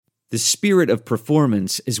The spirit of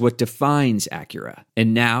performance is what defines Acura.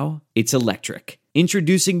 And now, it's electric.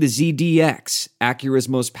 Introducing the ZDX, Acura's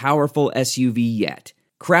most powerful SUV yet.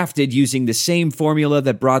 Crafted using the same formula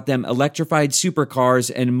that brought them electrified supercars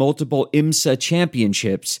and multiple IMSA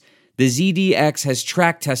championships, the ZDX has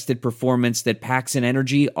track-tested performance that packs an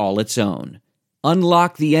energy all its own.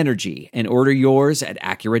 Unlock the energy and order yours at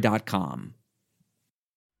Acura.com.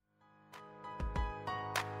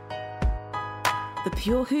 The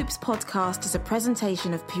Pure Hoops podcast is a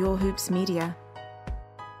presentation of Pure Hoops Media.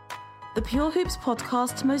 The Pure Hoops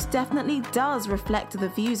podcast most definitely does reflect the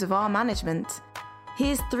views of our management.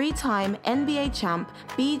 Here's three-time NBA champ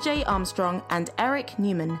BJ Armstrong and Eric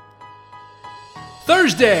Newman.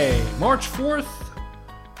 Thursday, March 4th.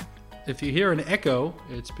 If you hear an echo,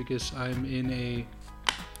 it's because I'm in a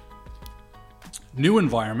new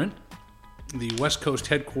environment. The West Coast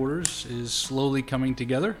headquarters is slowly coming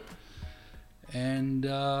together. And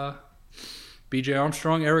BJ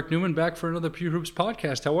Armstrong, Eric Newman, back for another Pure Hoops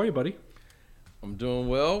podcast. How are you, buddy? I'm doing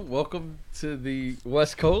well. Welcome to the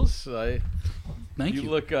West Coast. Thank you. You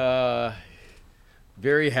look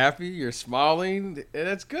very happy. You're smiling, and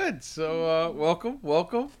that's good. So welcome.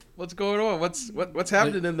 What's going on? What's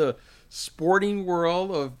happening in the sporting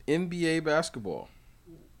world of NBA basketball?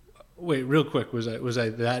 Wait, real quick. Was I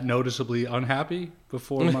that noticeably unhappy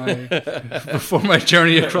before my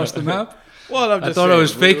journey across the map? Well, I thought I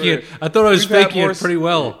was faking it. I thought I was faking it pretty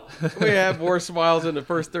well. We have more smiles in the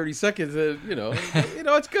first 30 seconds. And,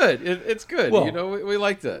 it's good. It's good. Well, we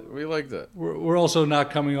like that. We like that. We're also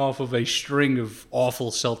not coming off of a string of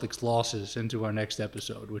awful Celtics losses into our next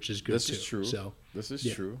episode, which is good too. This is true. So this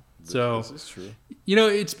is true. This is true.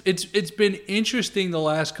 It's been interesting the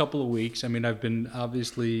last couple of weeks. I mean, I've been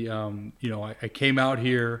obviously, I came out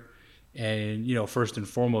here. And, first and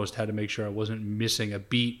foremost, had to make sure I wasn't missing a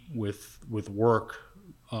beat with work,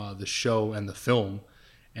 the show and the film.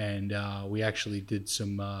 And we actually did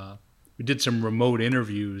some remote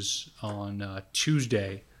interviews on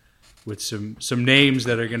Tuesday with some names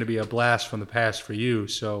that are going to be a blast from the past for you.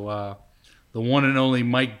 So the one and only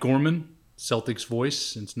Mike Gorman, Celtics voice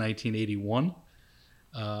since 1981.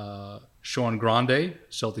 Sean Grande,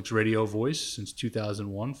 Celtics radio voice since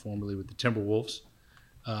 2001, formerly with the Timberwolves.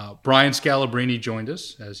 Brian Scalabrine joined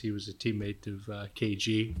us as he was a teammate of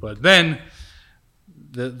KG. But then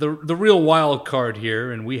the real wild card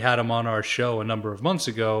here, and we had him on our show a number of months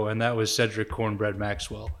ago, and that was Cedric Cornbread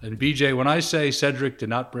Maxwell. And BJ, when I say Cedric did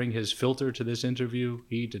not bring his filter to this interview,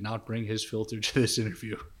 he did not bring his filter to this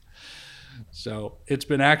interview. So it's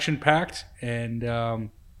been action-packed,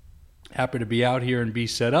 and happy to be out here and be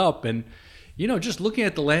set up. And, just looking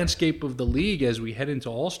at the landscape of the league as we head into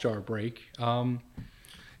All-Star break,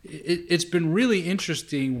 it's been really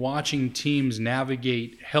interesting watching teams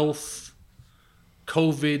navigate health,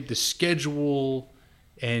 COVID, the schedule,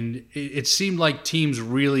 and it seemed like teams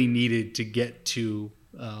really needed to get to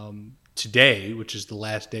today, which is the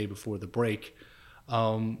last day before the break.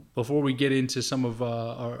 Before we get into some of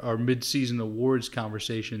our mid-season awards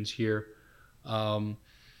conversations here,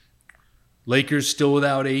 Lakers still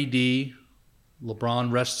without AD.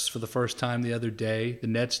 LeBron rests for the first time the other day. The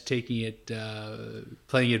Nets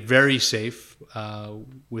playing it very safe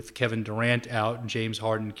with Kevin Durant out, and James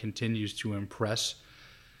Harden continues to impress.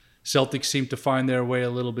 Celtics seem to find their way a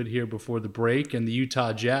little bit here before the break, and the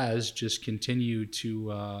Utah Jazz just continue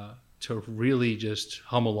to really just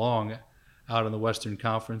hum along out in the Western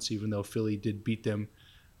Conference, even though Philly did beat them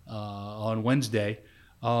on Wednesday.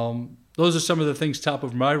 Those are some of the things top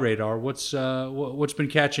of my radar. What's been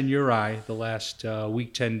catching your eye the last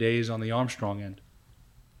week, 10 days on the Armstrong end?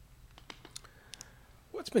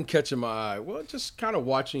 What's been catching my eye? Well, just kind of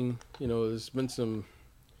watching, there's been some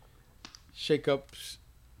shakeups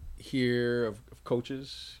here of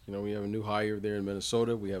coaches. We have a new hire there in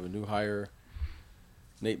Minnesota. We have a new hire,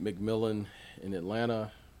 Nate McMillan in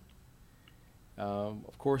Atlanta.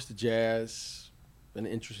 Of course, the Jazz, been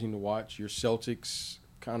interesting to watch. Your Celtics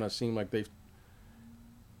kind of seem like they've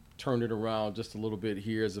turned it around just a little bit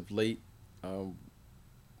here as of late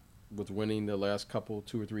with winning the last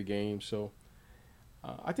two or three games. So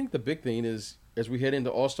I think the big thing is as we head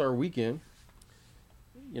into All-Star weekend,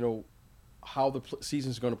 how the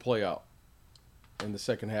season's going to play out in the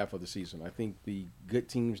second half of the season. I think the good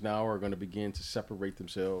teams now are going to begin to separate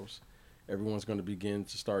themselves. Everyone's going to begin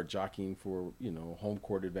to start jockeying for, home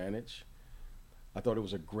court advantage. I thought it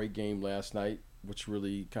was a great game last night, which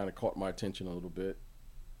really kind of caught my attention a little bit.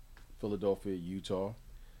 Philadelphia, Utah.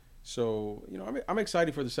 So, I'm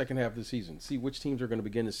excited for the second half of the season. See which teams are going to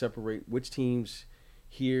begin to separate, which teams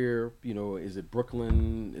here, is it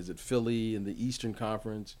Brooklyn, is it Philly in the Eastern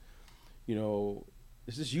Conference?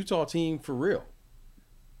 is this Utah team for real?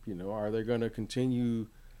 Are they going to continue?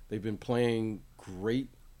 They've been playing great,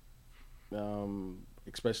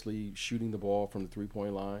 especially shooting the ball from the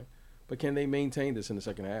 3-point line. But can they maintain this in the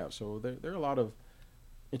second half? So there are a lot of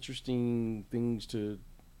interesting things to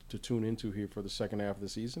tune into here for the second half of the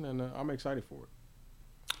season, and I'm excited for it.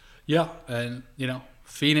 Yeah, and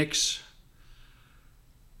Phoenix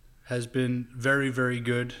has been very, very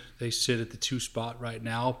good. They sit at the 2 spot right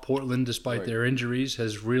now. Portland, despite their injuries,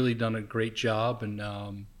 has really done a great job.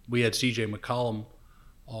 And we had C.J. McCollum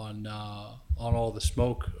on All the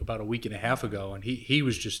Smoke about a week and a half ago, and he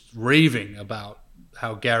was just raving about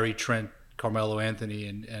how Gary Trent, Carmelo Anthony,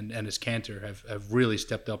 and his Cantor have really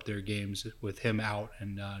stepped up their games with him out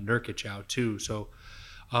and Nurkic out too. So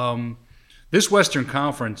this Western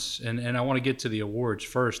Conference, and I want to get to the awards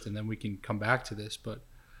first, and then we can come back to this, but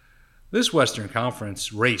this Western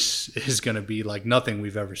Conference race is going to be like nothing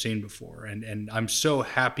we've ever seen before. And I'm so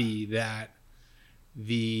happy that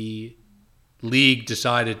the league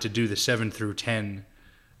decided to do the 7 through 10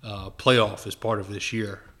 playoff as part of this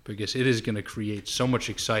year, because it is going to create so much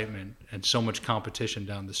excitement and so much competition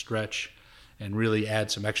down the stretch and really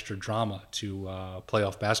add some extra drama to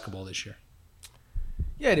playoff basketball this year.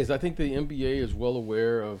 Yeah, it is. I think the NBA is well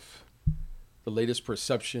aware of the latest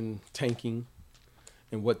perception tanking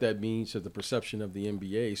and what that means to the perception of the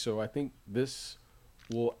NBA. So I think this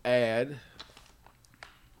will add,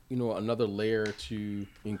 another layer to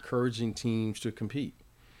encouraging teams to compete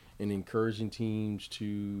and encouraging teams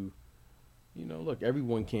to, look,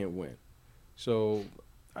 everyone can't win. So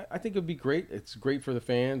I think it'd be great. It's great for the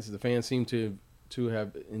fans. The fans seem to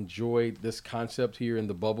have enjoyed this concept here in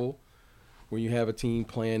the bubble, where you have a team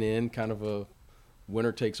playing in kind of a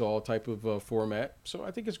winner takes all type of format. So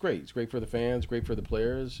I think it's great. It's great for the fans, great for the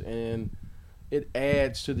players, and it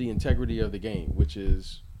adds to the integrity of the game, which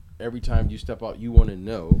is every time you step out, you want to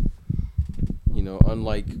know,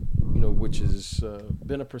 unlike, which has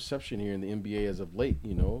been a perception here in the NBA as of late,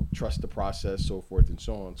 trust the process, so forth and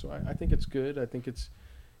so on. So I think it's good. I think it's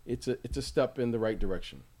a step in the right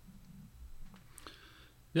direction.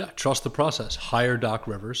 Yeah, trust the process. Hire Doc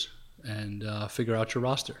Rivers and figure out your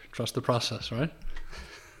roster. Trust the process, right?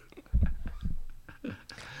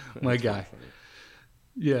 My guy.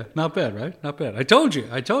 Yeah, not bad, right? Not bad. I told you.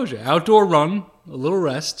 Outdoor run, a little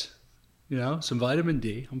rest, some vitamin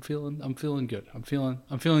D. I'm feeling good. I'm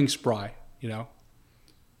feeling spry,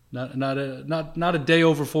 Not a day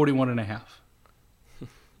over 41 and a half.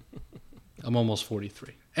 I'm almost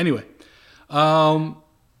 43. Anyway,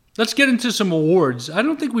 let's get into some awards. I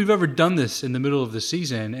don't think we've ever done this in the middle of the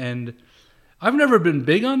season, and I've never been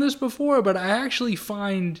big on this before, but I actually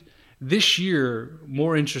find this year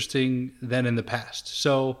more interesting than in the past.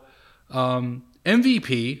 So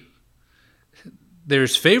MVP,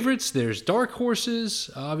 there's favorites, there's dark horses.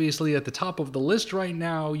 Obviously at the top of the list right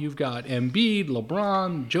now, you've got Embiid,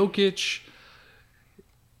 LeBron, Jokic.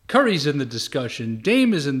 Curry's in the discussion.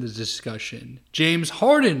 Dame is in the discussion. James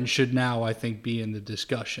Harden should now, I think, be in the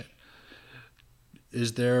discussion.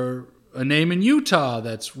 Is there a name in Utah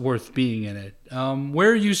that's worth being in it? Where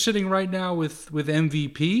are you sitting right now with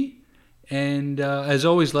MVP? And as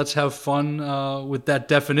always, let's have fun with that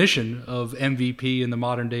definition of MVP in the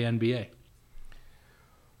modern day NBA.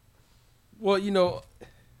 Well,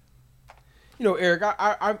 Eric,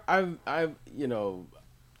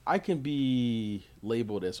 I can be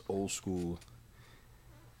labeled as old school.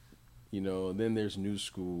 Then there's new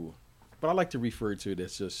school, but I like to refer to it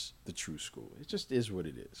as just the true school. It just is what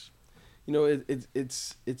it is.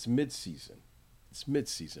 It's midseason. It's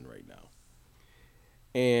midseason right now.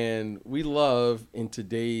 And we love in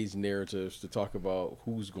today's narratives to talk about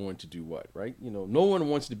who's going to do what, right? No one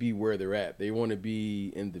wants to be where they're at. They want to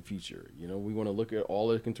be in the future. We want to look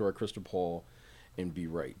into our crystal ball and be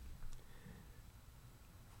right.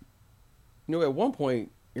 At one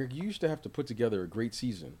point, Eric, you used to have to put together a great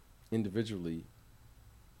season individually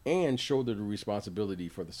and shoulder the responsibility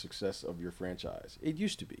for the success of your franchise. It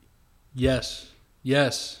used to be. Yes.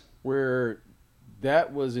 Where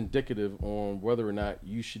that was indicative on whether or not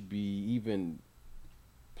you should be even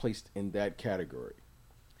placed in that category.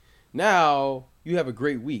 Now you have a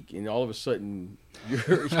great week, and all of a sudden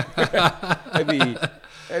you're. I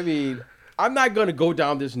mean, I'm not going to go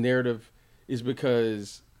down this narrative, is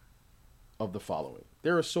because of the following.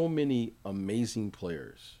 There are so many amazing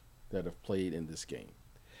players that have played in this game,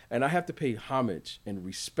 and I have to pay homage and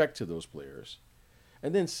respect to those players.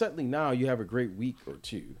 And then suddenly now you have a great week or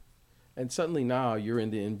two. And suddenly now you're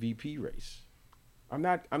in the MVP race. I'm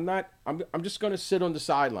just going to sit on the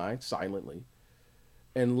sideline silently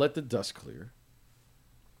and let the dust clear.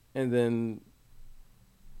 And then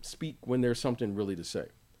speak when there's something really to say.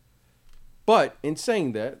 But in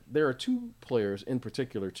saying that, there are two players in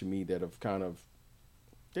particular to me that have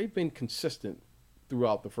they've been consistent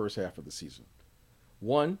throughout the first half of the season.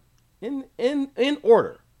 One, in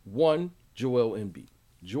order. One, Joel Embiid.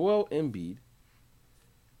 Joel Embiid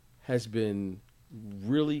has been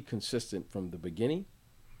really consistent from the beginning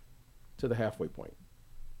to the halfway point.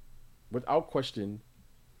 Without question,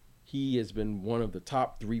 he has been one of the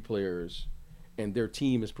top 3 players, and their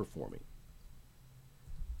team is performing.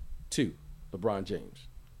 2, LeBron James.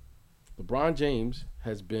 LeBron James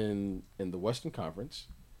has been in the Western Conference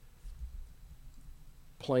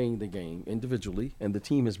playing the game individually, and the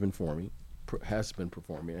team has been performing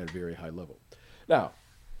at a very high level. Now,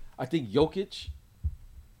 I think Jokic,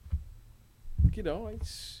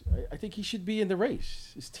 I think he should be in the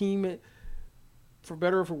race. His team, for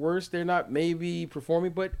better or for worse, they're not maybe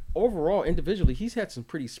performing, but overall, individually, he's had some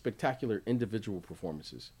pretty spectacular individual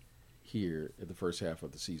performances here in the first half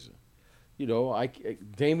of the season.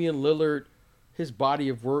 Damian Lillard, his body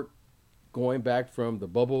of work going back from the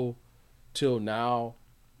bubble till now,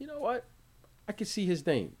 you know what? I can see his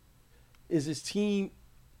name. Is his team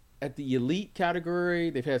at the elite category?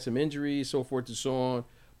 They've had some injuries, so forth and so on.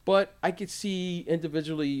 But I could see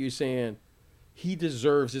individually you're saying he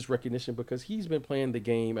deserves this recognition because he's been playing the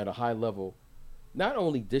game at a high level, not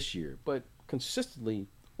only this year, but consistently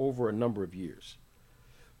over a number of years.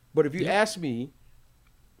 But if you ask me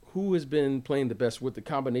who has been playing the best with the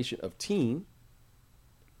combination of team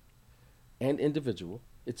and individual,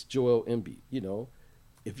 it's Joel Embiid.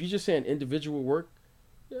 If you're just saying individual work,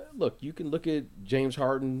 look, you can look at James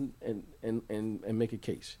Harden and make a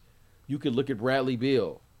case. You could look at Bradley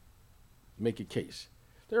Beal, make a case.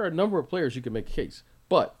 There are a number of players you can make a case.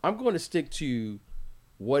 But I'm going to stick to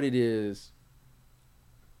what it is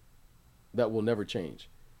that will never change.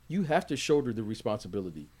 You have to shoulder the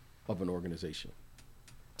responsibility of an organization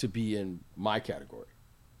to be in my category,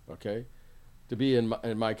 okay? To be in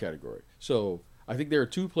my category. So I think there are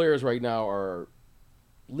 2 players right now are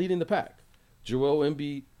leading the pack. Joel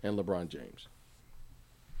Embiid and LeBron James.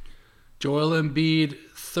 Joel Embiid,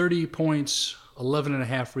 30 points,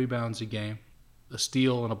 11.5 rebounds a game, a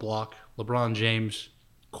steal and a block. LeBron James,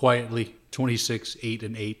 quietly, 26, 8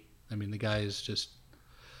 and 8. I mean, the guy is just,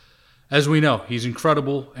 as we know, he's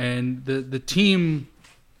incredible. And the team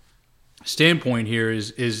standpoint here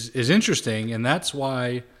is interesting, and that's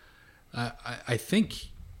why I think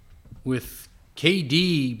with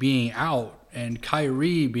KD being out and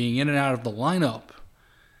Kyrie being in and out of the lineup,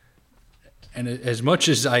 and as much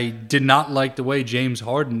as I did not like the way James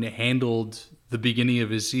Harden handled the beginning of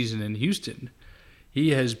his season in Houston, he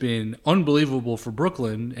has been unbelievable for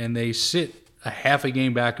Brooklyn, and they sit a half a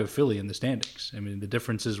game back of Philly in the standings. I mean, the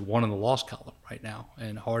difference is 1 in the loss column right now,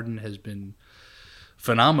 and Harden has been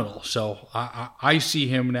phenomenal. So I see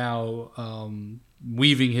him now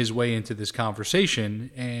weaving his way into this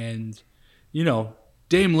conversation, and,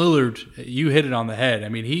 Dame Lillard, you hit it on the head. I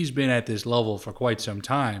mean, he's been at this level for quite some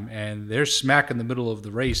time, and they're smack in the middle of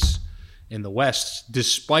the race in the West,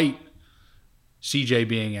 despite CJ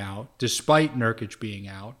being out, despite Nurkic being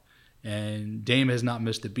out, and Dame has not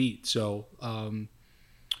missed a beat. So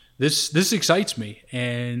this excites me.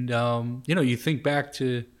 And, you think back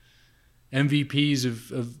to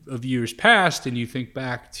MVPs of years past, and you think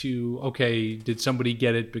back to, okay, did somebody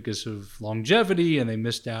get it because of longevity and they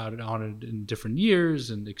missed out on it in different years,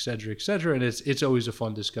 and et cetera, and it's always a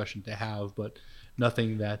fun discussion to have, but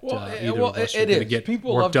nothing that either of us are going to get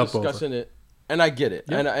people worked love up over. discussing it, and I get it,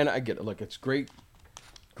 Yeah. and I get it. Look, it's great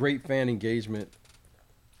fan engagement,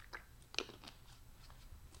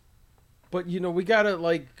 but we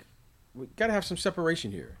gotta have some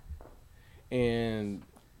separation here, and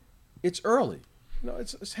it's early.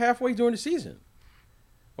 It's halfway during the season.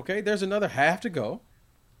 Okay, there's another half to go.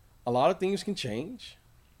 A lot of things can change.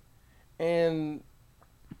 And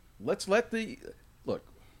let's look.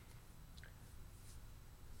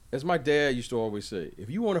 As my dad used to always say, if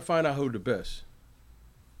you want to find out who the best,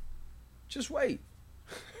 just wait.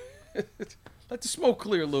 Let the smoke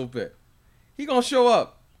clear a little bit. He gonna show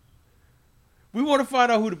up. We want to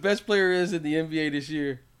find out who the best player is in the NBA this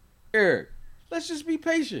year. Eric, let's just be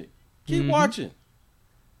patient. Keep watching.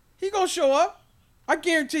 He gonna show up. I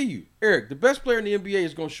guarantee you, Eric, the best player in the NBA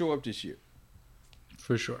is gonna show up this year.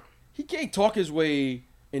 For sure. He can't talk his way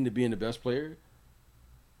into being the best player.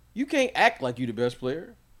 You can't act like you the best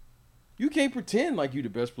player. You can't pretend like you the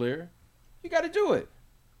best player. You got to do it.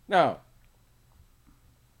 Now,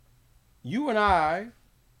 you and I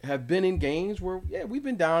have been in games where, we've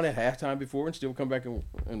been down at halftime before and still come back and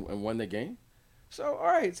won the game. So, all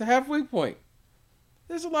right, it's a halfway point.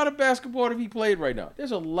 There's a lot of basketball to be played right now.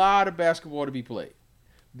 There's a lot of basketball to be played.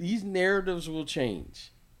 These narratives will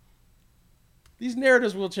change.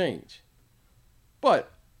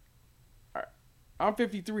 But I'm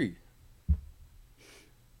 53.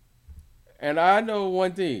 And I know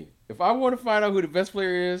one thing. If I want to find out who the best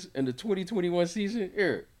player is in the 2021 season,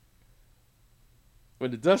 Eric,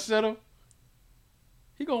 when the dust settles,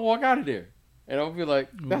 he going to walk out of there. And I'll be like,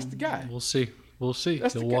 that's the guy. We'll see. He'll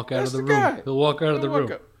walk out of the room. Guy. He'll walk out of the room.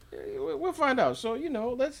 We'll find out. So,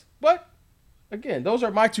 but again, those are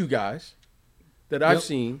my two guys that I've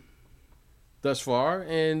seen thus far.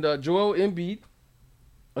 And Joel Embiid,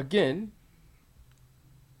 again,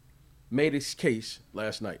 made his case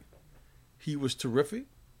last night. He was terrific.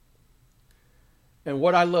 And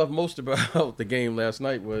what I love most about the game last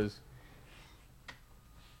night was,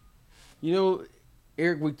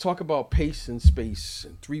 Eric, we talk about pace and space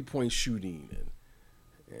and three-point shooting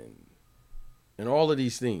and all of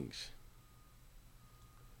these things.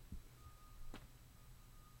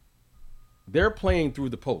 They're playing through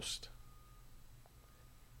the post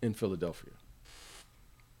in Philadelphia.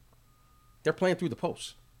 They're playing through the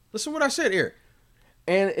post. Listen to what I said, Eric.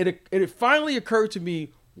 And it finally occurred to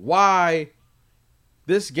me why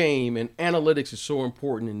this game and analytics is so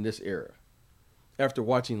important in this era after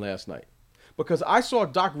watching last night. Because I saw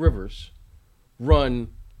Doc Rivers run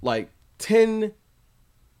like 10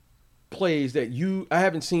 plays that I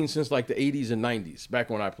haven't seen since like the 80s and 90s, back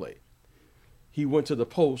when I played. He went to the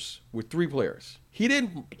post with 3 players. He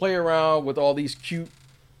didn't play around with all these cute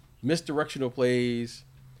misdirectional plays,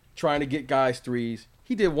 trying to get guys threes.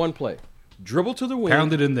 He did one play. Dribble to the wing.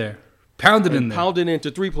 Pounded in there. Pounded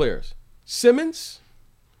into 3 players. Simmons,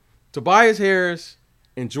 Tobias Harris,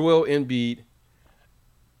 and Joel Embiid.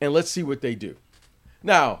 And let's see what they do.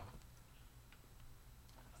 Now,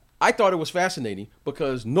 I thought it was fascinating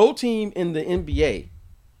because no team in the NBA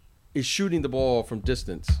is shooting the ball from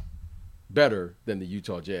distance better than the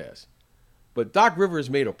Utah Jazz. But Doc Rivers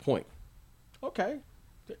made a point. Okay,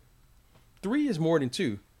 3 is more than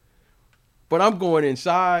 2. But I'm going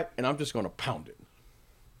inside, and I'm just going to pound it.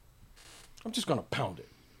 And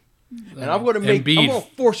I'm going to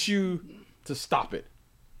force you to stop it.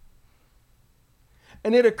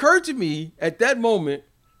 And it occurred to me at that moment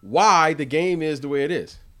why the game is the way it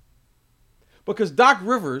is. Because Doc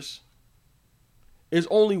Rivers is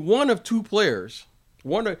only one of 2 players.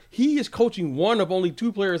 He is coaching one of only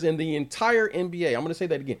 2 players in the entire NBA. I'm going to say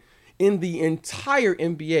that again. In the entire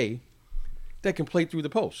NBA that can play through the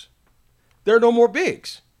post. There are no more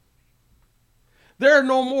bigs. There are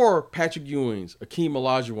no more Patrick Ewings, Akeem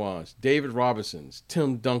Olajuwons, David Robinsons,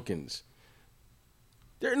 Tim Duncans.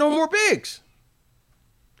 There are no more bigs.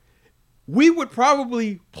 We would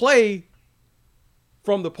probably play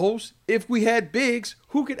from the post if we had bigs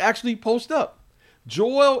who could actually post up.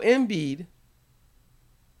 Joel Embiid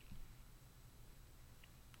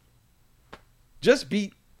just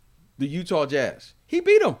beat the Utah Jazz. He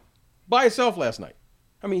beat them by himself last night.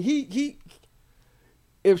 I mean,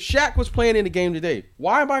 if Shaq was playing in the game today,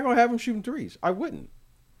 why am I going to have him shooting threes? I wouldn't.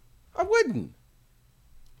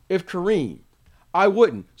 If Kareem, I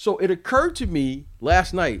wouldn't. So it occurred to me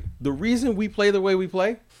last night, the reason we play the way we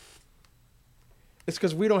play is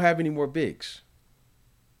because we don't have any more bigs.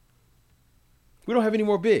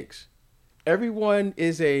 Everyone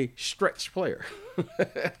is a stretch player.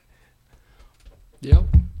 Yep.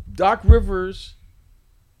 Doc Rivers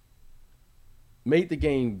made the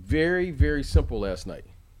game very, very simple last night.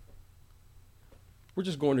 We're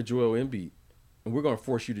just going to Joel Embiid, and we're going to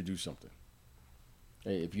force you to do something.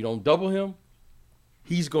 Hey, if you don't double him,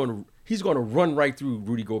 he's going to run right through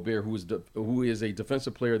Rudy Gobert, who is a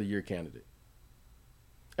Defensive Player of the Year candidate.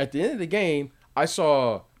 At the end of the game, I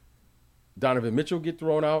saw Donovan Mitchell get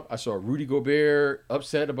thrown out. I saw Rudy Gobert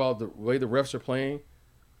upset about the way the refs are playing.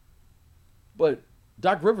 But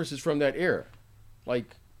Doc Rivers is from that era.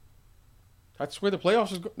 Like, that's where the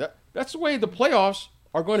playoffs that's the way the playoffs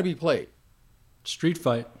are going to be played. Street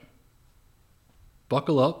fight.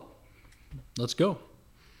 Buckle up. Let's go.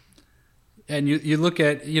 And you look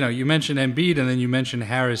at, you mentioned Embiid and then you mentioned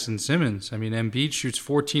Harris and Simmons. I mean, Embiid shoots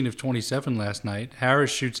 14 of 27 last night.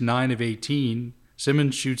 Harris shoots 9 of 18.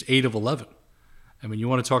 Simmons shoots 8 of 11. I mean, you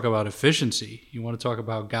want to talk about efficiency. You want to talk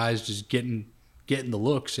about guys just getting the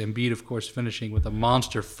looks. Embiid, of course, finishing with a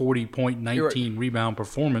monster 40-point, 19-rebound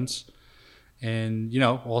performance. And,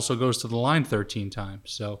 also goes to the line 13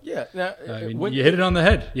 times. So, yeah, now, you hit it on the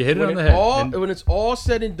head. When it's all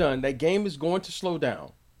said and done, that game is going to slow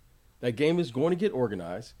down. That game is going to get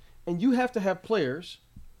organized. And you have to have players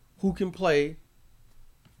who can play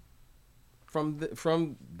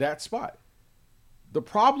from that spot. The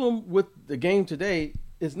problem with the game today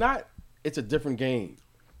It's not. It's a different game.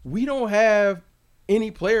 We don't have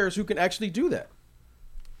any players who can actually do that.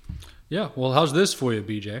 Yeah. Well, how's this for you,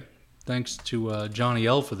 BJ? Thanks to Johnny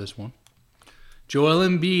L for this one. Joel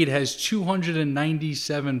Embiid has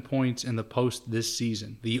 297 points in the post this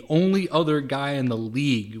season. The only other guy in the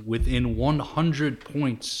league within 100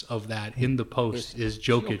 points of that in the post is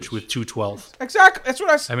Jokic with 212. Exactly. That's what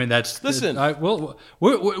I said. I mean, that's listen.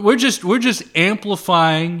 We're just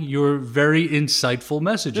amplifying your very insightful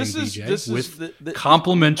messaging, BJ, with the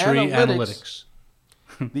complementary analytics.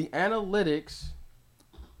 The analytics.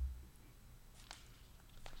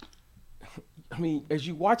 I mean, as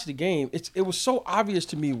you watch the game, it was so obvious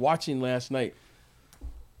to me watching last night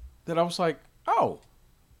that I was like, oh,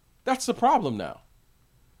 that's the problem now.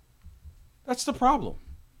 That's the problem.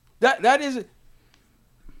 That is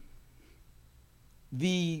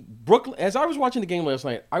the Brooklyn. As I was watching the game last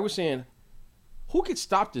night, I was saying, who could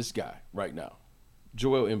stop this guy right now,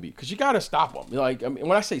 Joel Embiid? Because you got to stop him. Like, I mean,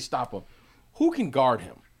 when I say stop him, who can guard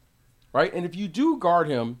him, right? And if you do guard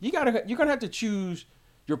him, you're gonna have to choose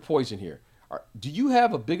your poison here. Do you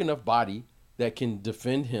have a big enough body that can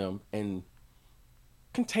defend him and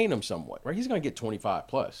contain him somewhat? Right, he's going to get 25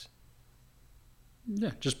 plus.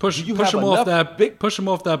 Yeah, just push him off that push him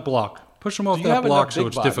off that block. Push him off that block so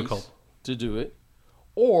it's difficult to do it.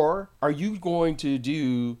 Or are you going to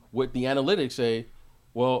do what the analytics say?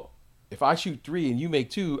 Well, if I shoot 3 and you make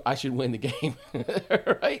 2, I should win the game,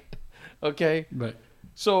 right? Okay. Right.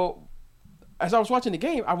 So, as I was watching the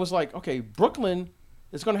game, I was like, okay, Brooklyn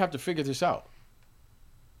is going to have to figure this out.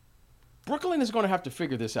 Brooklyn is going to have to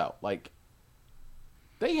figure this out. Like,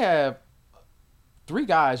 they have 3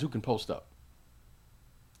 guys who can post up.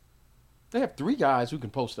 They have 3 guys who can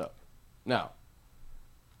post up. Now,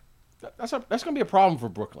 that's going to be a problem for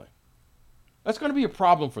Brooklyn. That's going to be a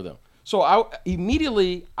problem for them. So I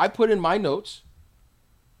put in my notes,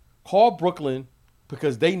 call Brooklyn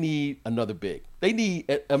because they need another big. They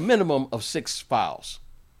need a minimum of 6 fouls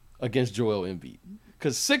against Joel Embiid.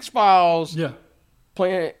 Because 6 fouls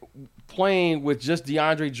playing with just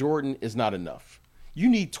DeAndre Jordan is not enough. You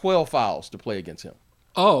need 12 fouls to play against him.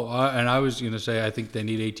 Oh, and I was going to say I think they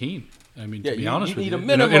need 18. I mean, to be honest with you, in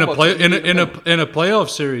a playoff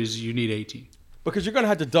series, you need 18 because you're going to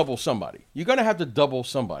have to double somebody. You're going to have to double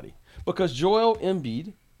somebody because Joel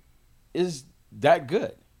Embiid is that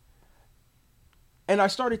good. And I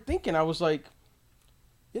started thinking, I was like,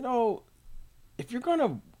 you know, if you're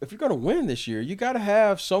gonna win this year, you got to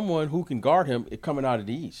have someone who can guard him coming out of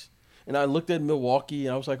the East. And I looked at Milwaukee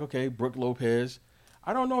and I was like, okay, Brook Lopez.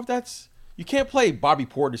 I don't know if that's you can't play Bobby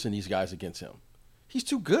Portis and these guys against him. He's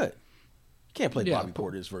too good. You can't play Bobby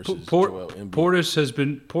Portis versus Joel Embiid.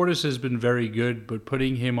 Portis has been very good, but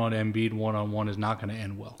putting him on Embiid 1-on-1 is not going to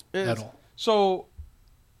end well at all. So,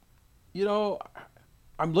 you know,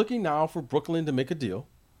 I'm looking now for Brooklyn to make a deal.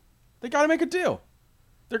 They got to make a deal.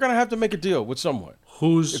 They're going to have to make a deal with someone.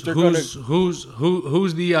 Who's the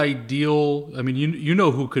ideal? I mean, you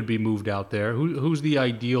know who could be moved out there. Who's the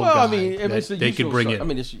ideal guy that they could bring in? I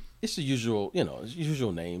mean, it's the usual,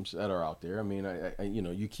 usual names that are out there. I mean, I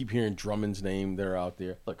you keep hearing Drummond's name that are out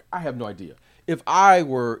there. Look, I have no idea. If I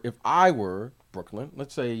were Brooklyn,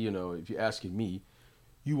 let's say, if you're asking me,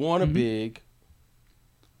 you want a big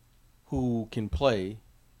who can play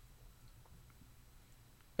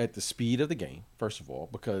at the speed of the game, first of all,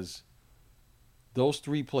 because those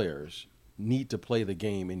 3 players need to play the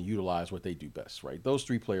game and utilize what they do best, right? Those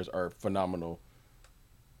 3 players are phenomenal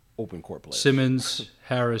open court players. Simmons,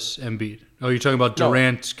 Harris, Embiid. Oh, you're talking about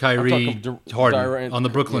Durant, Kyrie, Harden on the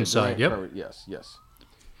Brooklyn side. Yep. Kyrie, yes.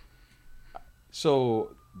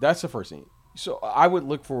 So that's the first thing. So I would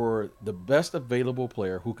look for the best available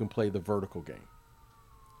player who can play the vertical game.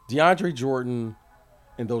 DeAndre Jordan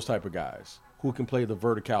and those type of guys who can play the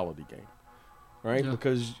verticality game, right? Yeah.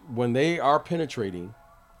 Because when they are penetrating,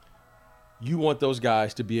 you want those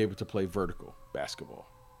guys to be able to play vertical basketball.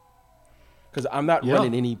 Because I'm not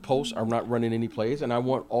running any posts, I'm not running any plays, and I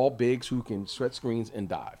want all bigs who can set screens and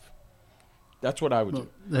dive. That's what I would do.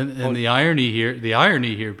 And the irony here,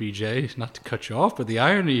 BJ, not to cut you off, but the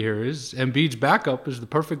irony here is Embiid's backup is the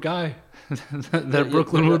perfect guy that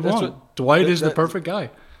Brooklyn would want. Dwight is the perfect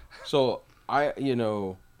guy. So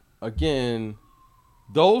again,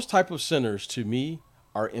 those type of centers to me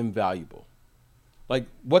are invaluable. Like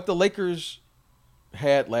what the Lakers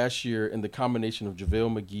had last year in the combination of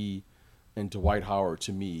JaVale McGee and Dwight Howard,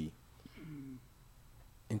 to me,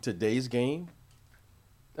 in today's game,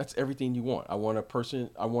 that's everything you want. I want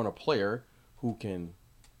a player who can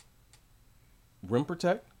rim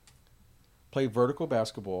protect, play vertical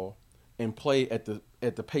basketball, and play at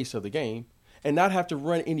the pace of the game, and not have to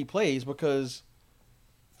run any plays because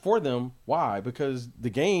for them. Why? Because the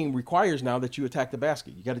game requires now that you attack the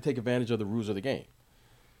basket. You got to take advantage of the rules of the game.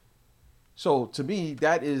 So to me,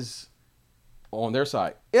 that is on their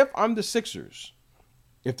side. If I'm the Sixers,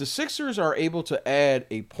 if the Sixers are able to add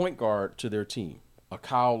a point guard to their team, a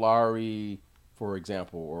Kyle Lowry, for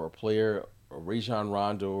example, or a player, a Rajon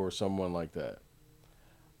Rondo or someone like that,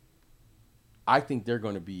 I think they're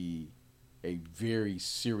going to be a very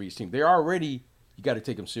serious team. They're already, you got to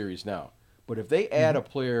take them serious now. But if they add a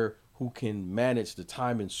player who can manage the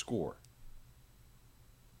time and score,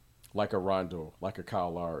 like a Rondo, like a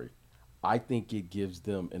Kyle Lowry, I think it gives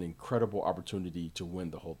them an incredible opportunity to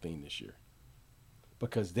win the whole thing this year.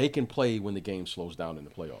 Because they can play when the game slows down in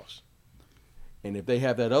the playoffs. And if they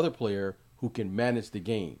have that other player who can manage the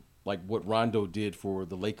game, like what Rondo did for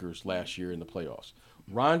the Lakers last year in the playoffs.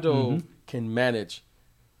 Rondo can manage.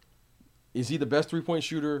 Is he the best three-point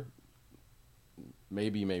shooter?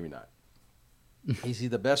 Maybe, maybe not. Is he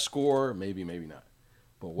the best scorer? Maybe, maybe not.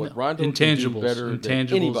 But what Rondo can do better than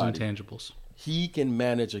anybody, intangibles. He can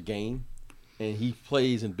manage a game, and he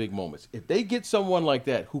plays in big moments. If they get someone like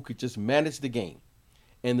that who could just manage the game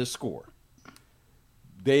and the score,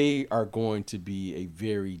 they are going to be a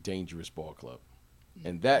very dangerous ball club.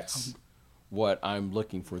 And that's what I'm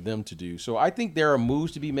looking for them to do. So I think there are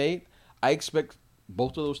moves to be made. I expect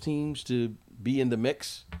both of those teams to be in the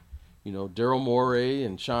mix. You know, Daryl Morey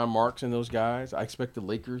and Sean Marks and those guys. I expect the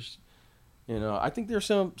Lakers. You know, I think there's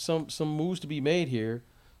some moves to be made here.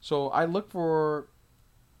 So I look for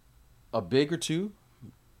a big or two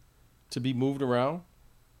to be moved around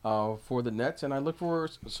for the Nets, and I look for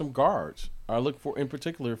some guards. I look for, in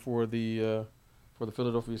particular, for the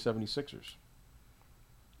Philadelphia 76ers.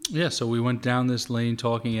 Yeah, so we went down this lane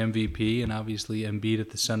talking MVP and obviously Embiid at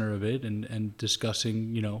the center of it and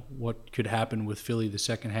discussing, you know, what could happen with Philly the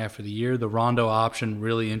second half of the year. The Rondo option,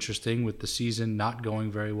 really interesting with the season not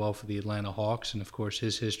going very well for the Atlanta Hawks and, of course,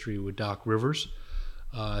 his history with Doc Rivers.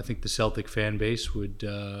 I think the Celtic fan base would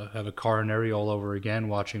have a coronary all over again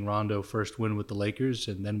watching Rondo first win with the Lakers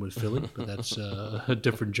and then with Philly, but that's a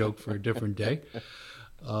different joke for a different day.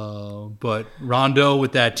 But Rondo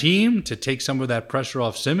with that team to take some of that pressure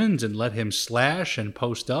off Simmons and let him slash and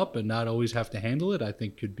post up and not always have to handle it, I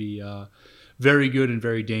think could be very good and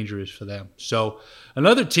very dangerous for them. So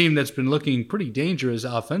another team that's been looking pretty dangerous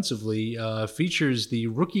offensively features the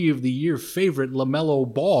Rookie of the Year favorite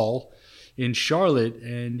LaMelo Ball in Charlotte,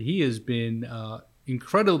 and he has been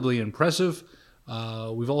incredibly impressive.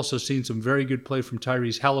 We've also seen some very good play from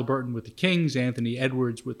Tyrese Halliburton with the Kings, Anthony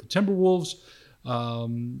Edwards with the Timberwolves.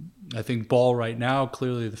 I think Ball right now,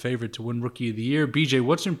 clearly the favorite to win Rookie of the Year. BJ,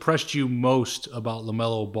 what's impressed you most about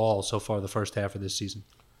LaMelo Ball so far the first half of this season?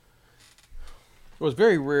 Well, it's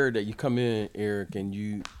very rare that you come in, Eric, and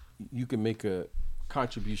you can make a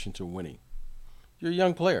contribution to winning. You're a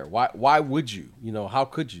young player. Why would you? You know, how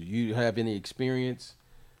could you? You have any experience?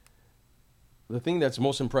 The thing that's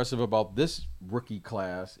most impressive about this rookie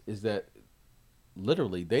class is that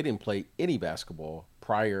literally they didn't play any basketball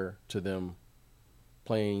prior to them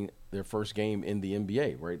playing their first game in the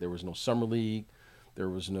NBA, right? There was no summer league. There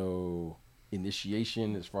was no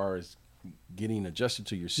initiation as far as getting adjusted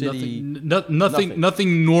to your city.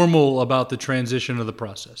 Nothing normal about the transition of the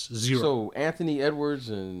process. Zero. So Anthony Edwards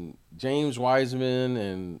and James Wiseman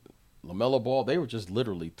and LaMelo Ball, they were just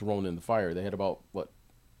literally thrown in the fire. They had about,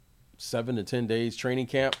 7 to 10 days training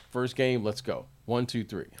camp. First game, let's go. 1, 2,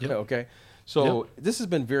 3. Yep. Okay? So This has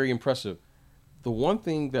been very impressive. The one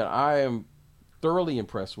thing that I am thoroughly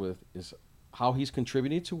impressed with is how he's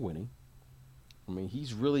contributed to winning. I mean,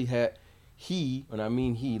 he's really had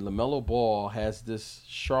LaMelo Ball has this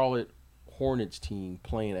Charlotte Hornets team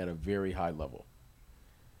playing at a very high level.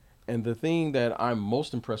 And the thing that I'm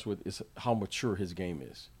most impressed with is how mature his game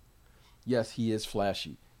is. Yes, he is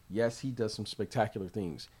flashy. Yes, he does some spectacular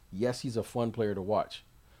things. Yes, he's a fun player to watch.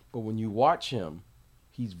 But when you watch him,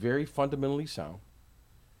 he's very fundamentally sound.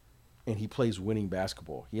 And he plays winning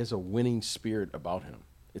basketball. He has a winning spirit about him.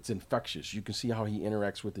 It's infectious. You can see how he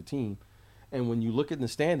interacts with the team. And when you look at the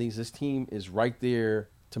standings, this team is right there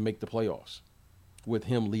to make the playoffs with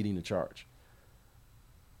him leading the charge.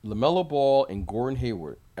 LaMelo Ball and Gordon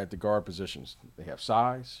Hayward at the guard positions. They have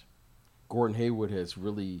size. Gordon Hayward has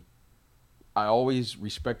really, I always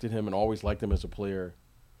respected him and always liked him as a player.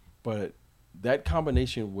 But that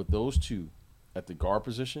combination with those two at the guard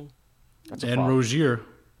position, that's a problem. Rozier.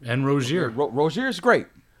 Rozier is great.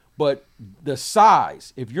 But the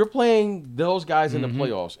size, if you're playing those guys in the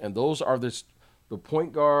playoffs, and those are the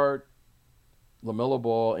point guard, LaMelo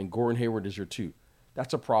Ball, and Gordon Hayward is your two,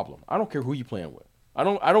 that's a problem. I don't care who you're playing with. I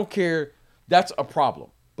don't care. That's a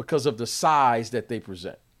problem because of the size that they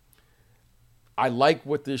present. I like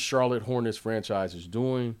what this Charlotte Hornets franchise is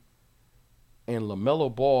doing, and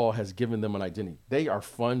LaMelo Ball has given them an identity. They are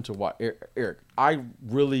fun to watch. Eric, I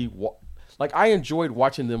really I enjoyed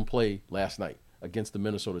watching them play last night against the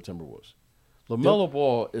Minnesota Timberwolves. LaMelo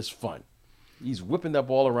Ball is fun. He's whipping that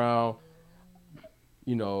ball around.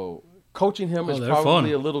 You know, coaching him is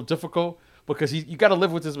probably a little difficult because you got to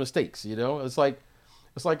live with his mistakes. You know, it's like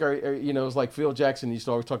Phil Jackson used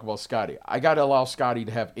to always talk about Scotty. I got to allow Scotty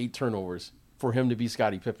to have 8 turnovers for him to be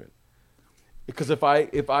Scottie Pippen. Because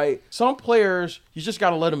some players, you just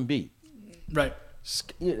got to let them be. Right.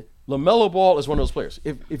 LaMelo Ball is one of those players.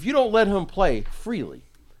 If you don't let him play freely,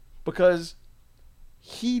 because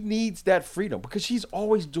he needs that freedom, because he's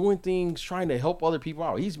always doing things trying to help other people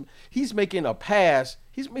out. He's making a pass.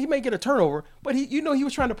 He may get a turnover, but he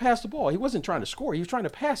was trying to pass the ball. He wasn't trying to score. He was trying to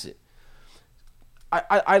pass it.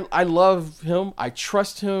 I love him. I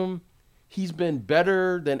trust him. He's been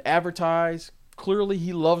better than advertised. Clearly,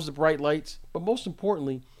 he loves the bright lights. But most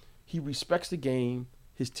importantly, he respects the game.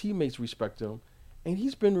 His teammates respect him. And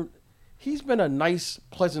he's been a nice,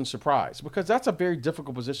 pleasant surprise, because that's a very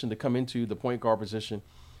difficult position to come into, the point guard position,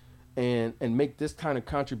 and make this kind of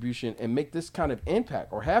contribution and make this kind of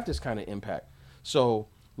impact, or have this kind of impact. So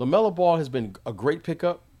LaMelo Ball has been a great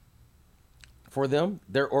pickup for them,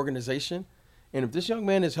 their organization. And if this young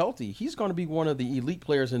man is healthy, he's going to be one of the elite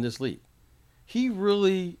players in this league. He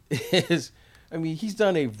really is. I mean, he's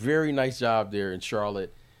done a very nice job there in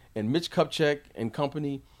Charlotte. And Mitch Kupchak and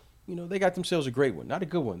company, they got themselves a great one. Not a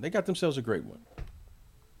good one. They got themselves a great one.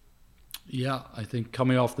 Yeah, I think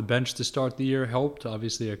coming off the bench to start the year helped.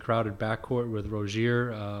 Obviously, a crowded backcourt with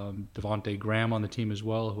Rozier, Devontae Graham on the team as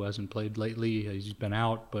well, who hasn't played lately. He's been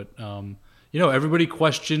out. But, everybody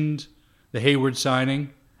questioned the Hayward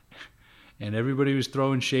signing. And everybody was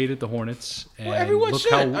throwing shade at the Hornets. And well, everyone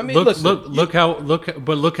should.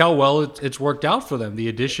 Look how well it's worked out for them. The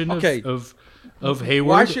addition of Hayward.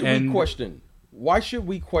 Why should we question? Why should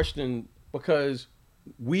we question? Because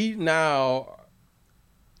we now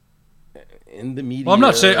in the media. Well,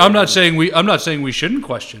 I'm not saying we shouldn't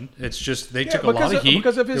question. It's just they took a lot of heat.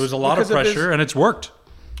 There was a lot of pressure, and it's worked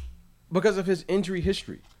because of his injury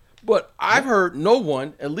history. But I've heard no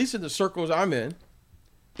one, at least in the circles I'm in,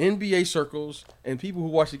 NBA circles, and people who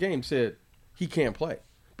watch the game, said he can't play.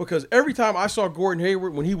 Because every time I saw Gordon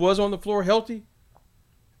Hayward when he was on the floor healthy,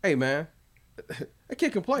 hey, man, that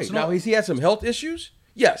kid can play. Now, has he had some health issues?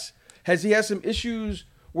 Yes. Has he had some issues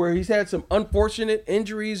where he's had some unfortunate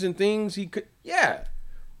injuries and things he could? Yeah.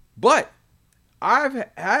 But I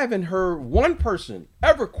haven't heard one person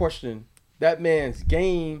ever question that man's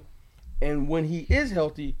game and when he is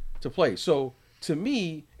healthy to play. So, to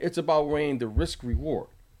me, it's about weighing the risk-reward.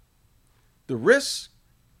 The risk,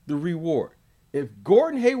 the reward. If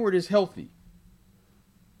Gordon Hayward is healthy,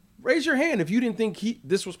 raise your hand if you didn't think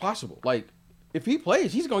this was possible. Like, if he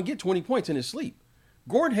plays, he's going to get 20 points in his sleep.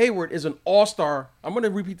 Gordon Hayward is an all-star. I'm going to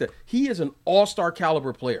repeat that. He is an all-star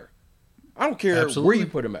caliber player. I don't care where you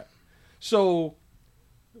put him at. So,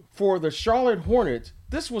 for the Charlotte Hornets,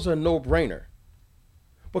 this was a no-brainer.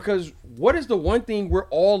 Because what is the one thing we're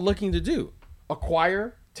all looking to do?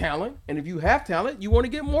 Acquire talent. And if you have talent, you want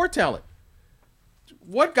to get more talent.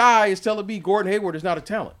 What guy is telling me Gordon Hayward is not a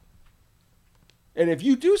talent? And if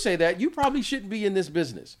you do say that, you probably shouldn't be in this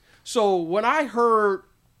business. So when I heard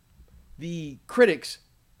the critics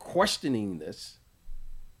questioning this,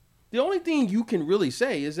 the only thing you can really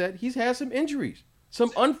say is that he's had some injuries,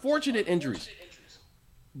 some unfortunate injuries.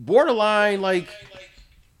 Borderline, like,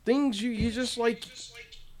 things you just like,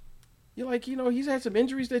 you're like, he's had some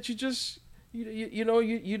injuries that you just,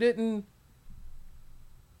 you didn't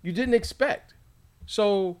expect.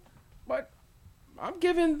 So, but I'm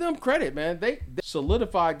giving them credit, man. They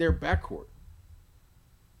solidified their backcourt.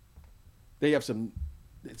 They have some.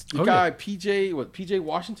 It's the guy PJ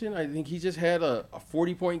Washington. I think he just had a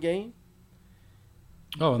 40-point game.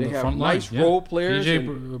 Oh, and they the have front nice line, role players.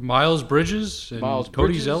 Miles Bridges and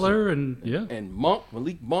Cody Zeller and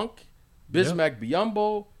Malik Monk, Bismack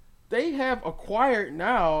Biyombo. They have acquired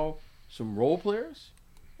now some role players,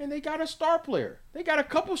 and they got a star player. They got a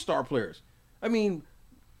couple star players. I mean,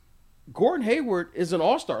 Gordon Hayward is an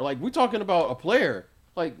all-star. Like, we're talking about a player.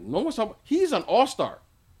 Like, no one's talking. He's an all-star.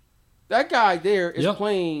 That guy there is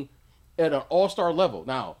playing at an all-star level.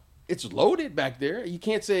 Now, it's loaded back there. You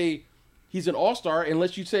can't say he's an all-star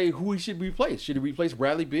unless you say who he should replace. Should he replace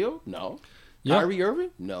Bradley Beal? No. Kyrie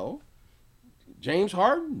Irving? No. James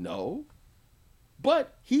Harden? No.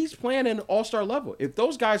 But he's playing at an all-star level. If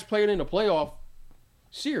those guys played in a playoff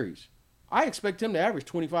series, I expect him to average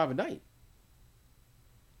 25 a night.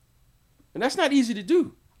 And that's not easy to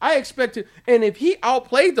do. I expected, and if he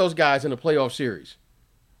outplayed those guys in the playoff series,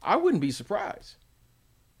 I wouldn't be surprised.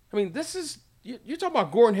 I mean, you're talking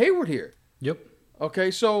about Gordon Hayward here. Yep. Okay,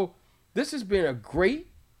 so this has been a great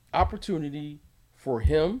opportunity for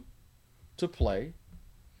him to play.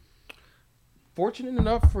 Fortunate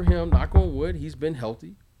enough for him, knock on wood, he's been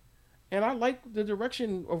healthy. And I like the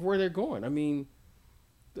direction of where they're going. I mean,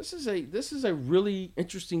 this is a really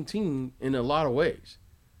interesting team in a lot of ways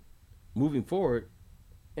moving forward.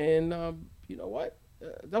 And you know what?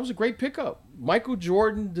 That was a great pickup. Michael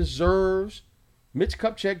Jordan deserves, Mitch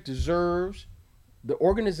Kupchak deserves, the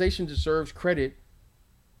organization deserves credit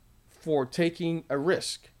for taking a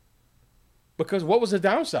risk. Because what was the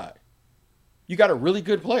downside? You got a really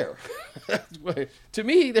good player. To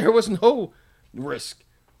me, there was no risk.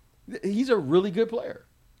 He's a really good player.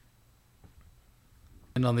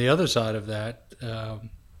 And on the other side of that,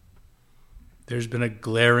 there's been a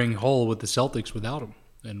glaring hole with the Celtics without him,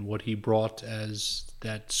 and what he brought as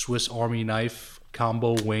that Swiss Army knife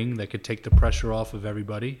combo wing that could take the pressure off of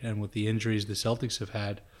everybody. And with the injuries the Celtics have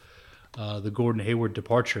had, the Gordon Hayward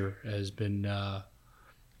departure has been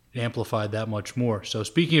amplified that much more. So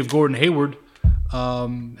speaking of Gordon Hayward,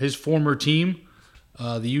 his former team,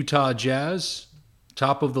 the Utah Jazz,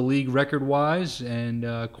 top of the league record-wise,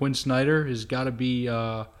 and Quinn Snyder has got to be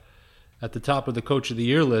at the top of the Coach of the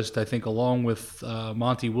Year list, I think, along with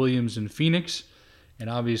Monty Williams in Phoenix, and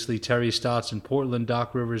obviously Terry Stotts in Portland,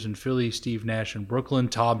 Doc Rivers in Philly, Steve Nash in Brooklyn,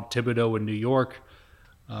 Tom Thibodeau in New York,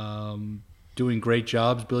 doing great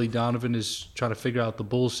jobs. Billy Donovan is trying to figure out the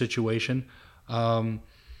Bulls situation. I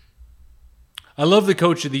love the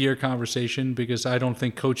Coach of the Year conversation because I don't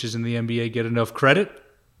think coaches in the NBA get enough credit.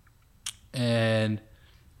 And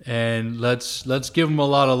let's give them a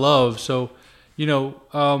lot of love. So,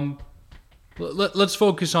 let's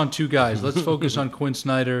focus on two guys. Let's focus on Quinn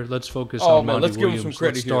Snyder. Let's focus on Monty let's Williams. Give him some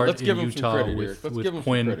credit let's start Let's give in him Utah some credit with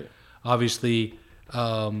Quinn. Obviously,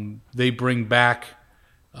 they bring back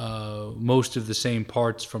most of the same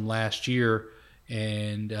parts from last year,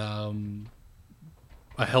 and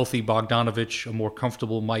a healthy Bogdanovich, a more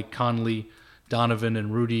comfortable Mike Conley, Donovan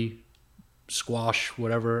and Rudy. Squash,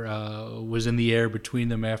 whatever, was in the air between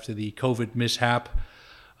them after the COVID mishap.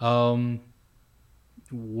 What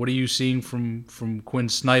are you seeing from Quinn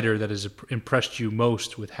Snyder that has impressed you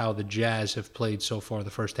most with how the Jazz have played so far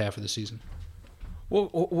the first half of the season? Well,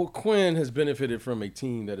 Quinn has benefited from a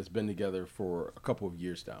team that has been together for a couple of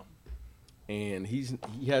years now. And he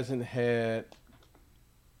hasn't had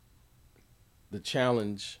the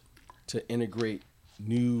challenge to integrate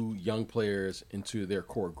new young players into their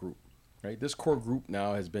core group. Right, this core group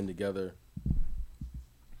now has been together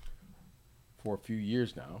for a few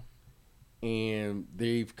years now, and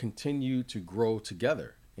they've continued to grow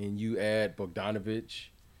together. And you add Bogdanovich,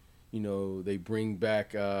 they bring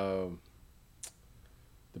back the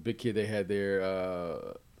big kid they had there.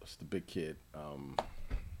 What's the big kid?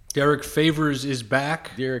 Derek Favors is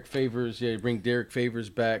back. Derek Favors, they bring Derek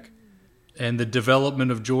Favors back. And the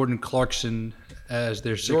development of Jordan Clarkson as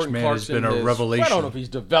their sixth man has been a revelation. I don't know if he's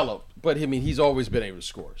developed, but I mean, he's always been able to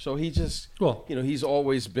score. So he just, he's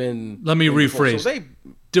always been. Let me rephrase. So they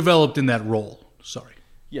developed in that role. Sorry.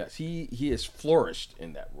 Yes, he has flourished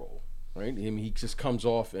in that role, right? I mean, he just comes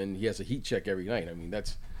off and he has a heat check every night. I mean,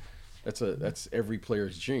 that's every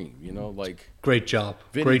player's dream, like. Great job.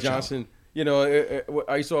 Vinny Johnson.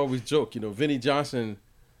 I used to always joke, Vinny Johnson.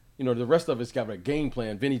 The rest of us got a game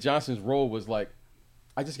plan. Vinny Johnson's role was like,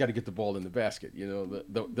 I just got to get the ball in the basket.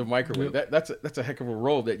 The microwave. Yep. That's a heck of a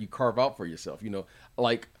role that you carve out for yourself.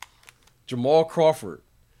 Like Jamal Crawford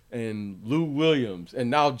and Lou Williams,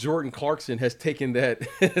 and now Jordan Clarkson has taken that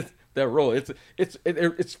that role. It's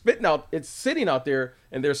spitting out. It's sitting out there,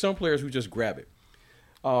 and there's some players who just grab it.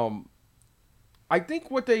 I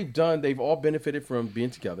think what they've done, they've all benefited from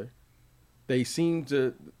being together. They seem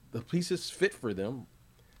to the pieces fit for them.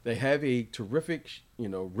 They have a terrific,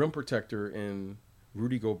 rim protector in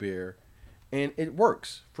Rudy Gobert, and it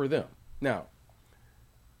works for them. Now,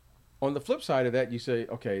 on the flip side of that, you say,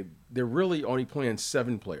 okay, they're really only playing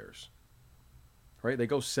 7 players, right? They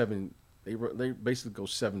go 7. They basically go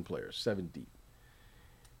 7 players, 7 deep,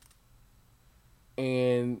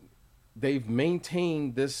 and they've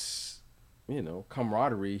maintained this,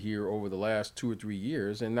 camaraderie here over the last 2 or 3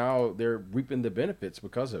 years, and now they're reaping the benefits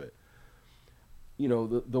because of it.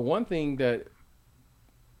 The one thing that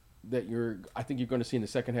I think you're going to see in the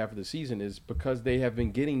second half of the season is because they have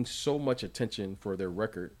been getting so much attention for their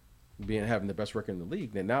record, having the best record in the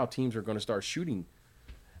league, that now teams are going to start shooting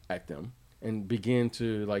at them and begin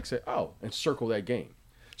to say, and circle that game.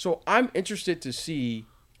 So I'm interested to see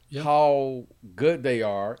how good they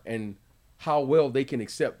are and how well they can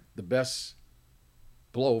accept the best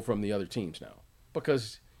blow from the other teams now.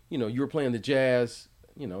 Because, you were playing the Jazz,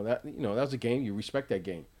 that was a game, you respect that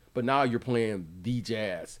game. But now you're playing the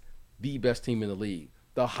Jazz, the best team in the league,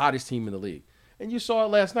 the hottest team in the league. And you saw it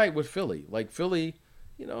last night with Philly. Like Philly,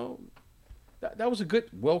 that was a good,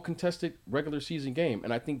 well-contested regular season game.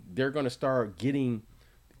 And I think they're going to start getting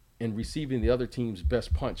and receiving the other team's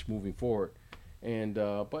best punch moving forward. And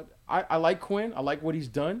but I like Quinn. I like what he's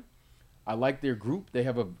done. I like their group. They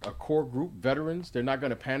have a core group, veterans. They're not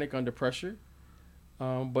going to panic under pressure.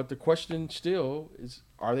 But the question still is,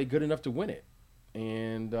 are they good enough to win it?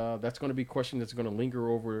 And that's going to be a question that's going to linger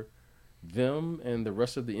over them and the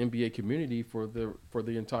rest of the NBA community for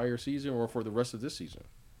the entire season or for the rest of this season.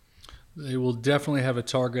 They will definitely have a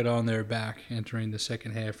target on their back entering the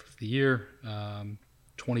second half of the year.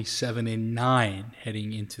 27-9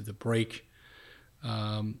 heading into the break.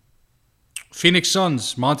 Phoenix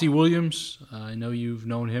Suns, Monty Williams. I know you've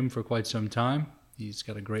known him for quite some time. He's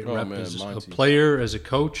got a great rep as a player, as a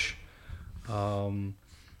coach.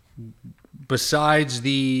 Besides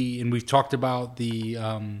and we've talked about the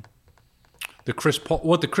Chris Paul,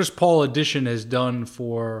 what the Chris Paul addition has done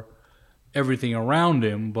for everything around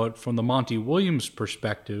him, but from the Monty Williams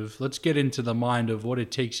perspective, let's get into the mind of what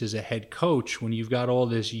it takes as a head coach when you've got all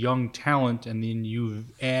this young talent and then you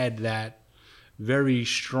add that very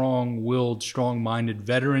strong-willed, strong-minded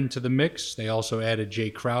veteran to the mix. They also added Jay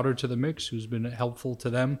Crowder to the mix, who's been helpful to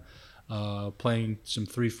them, playing some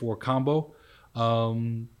 3-4 combo.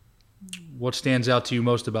 What stands out to you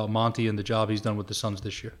most about Monty and the job he's done with the Suns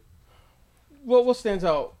this year? Well, what stands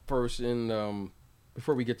out first, and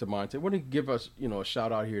before we get to Monty, I want to give us, a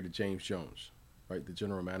shout out here to James Jones, right, the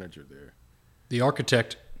general manager there, the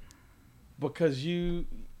architect. Because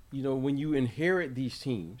when you inherit these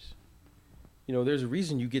teams, there's a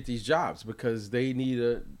reason you get these jobs, because they need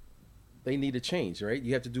a change, right?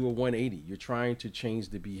 You have to do a 180. You're trying to change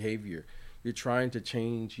the behavior. You're trying to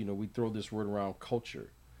change, we throw this word around,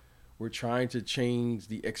 culture. We're trying to change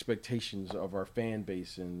the expectations of our fan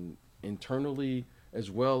base and internally, as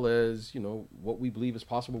well as, what we believe is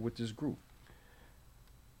possible with this group.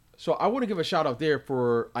 So I want to give a shout out there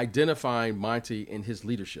for identifying Monty and his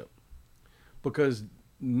leadership, because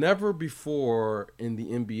never before in the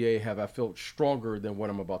NBA have I felt stronger than what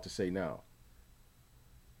I'm about to say now.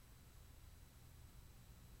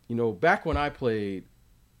 Back when I played,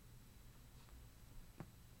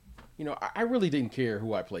 I really didn't care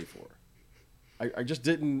who I played for. I just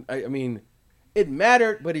didn't. I mean, it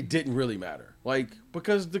mattered, but it didn't really matter.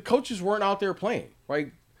 Because the coaches weren't out there playing,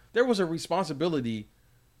 right? There was a responsibility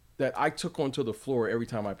that I took onto the floor every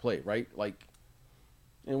time I played, right?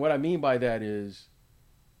 And what I mean by that is,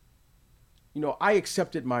 I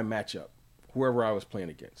accepted my matchup, whoever I was playing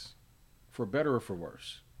against, for better or for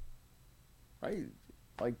worse, right?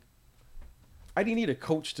 I didn't need a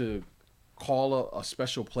coach to call a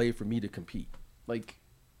special play for me to compete.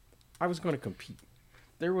 I was going to compete.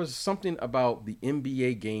 There was something about the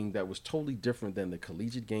NBA game that was totally different than the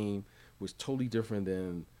collegiate game, was totally different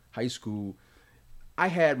than high school. I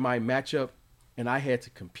had my matchup, and I had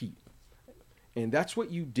to compete. And that's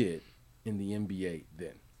what you did in the NBA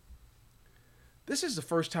then. This is the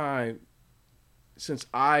first time since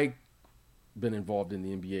I've been involved in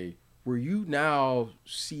the NBA where you now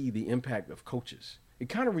see the impact of coaches. It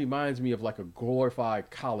kind of reminds me of a glorified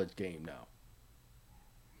college game now.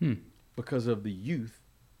 Because of the youth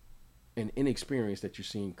and inexperience that you're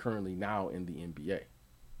seeing currently now in the NBA.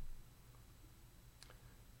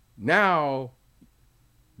 Now,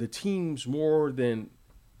 the teams more than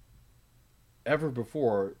ever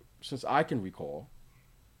before, since I can recall,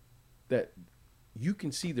 that you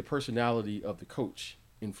can see the personality of the coach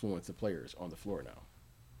influence the players on the floor now.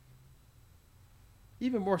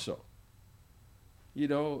 Even more so.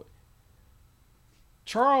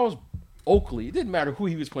 Charles Oakley, it didn't matter who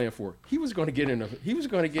he was playing for. He was going to get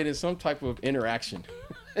in some type of interaction.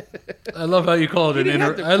 I love how you call it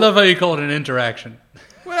an interaction.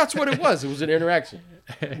 Well, that's what it was. It was an interaction.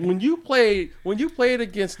 When you played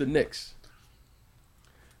against the Knicks,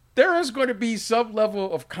 there is going to be some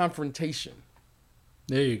level of confrontation.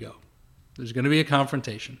 There you go. There's going to be a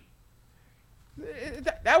confrontation.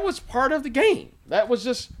 That was part of the game. That was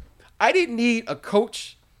just, I didn't need a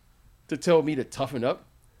coach to tell me to toughen up.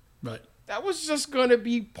 Right. That was just going to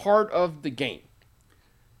be part of the game.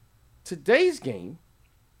 Today's game,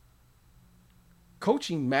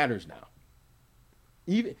 coaching matters now.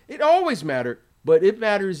 It always mattered, but it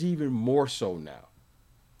matters even more so now.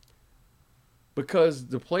 Because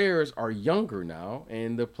the players are younger now,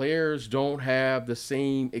 and the players don't have the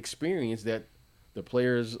same experience that the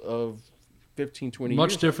players of 15, 20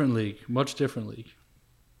 Much years. Much different league.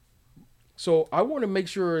 So I want to make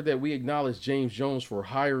sure that we acknowledge James Jones for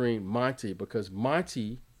hiring Monty, because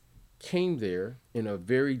Monty came there in a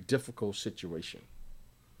very difficult situation.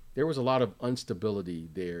 There was a lot of instability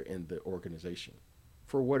there in the organization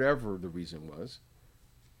for whatever the reason was.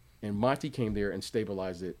 And Monty came there and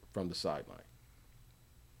stabilized it from the sideline.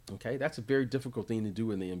 Okay, that's a very difficult thing to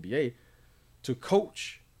do in the NBA. To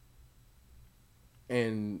coach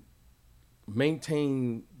and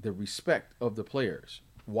maintain the respect of the players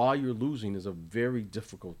while you're losing is a very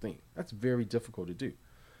difficult thing. That's very difficult to do.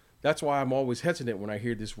 That's why I'm always hesitant when I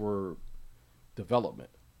hear this word development.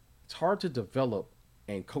 It's hard to develop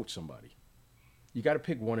and coach somebody. You got to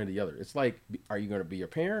pick one or the other. It's like, are you going to be a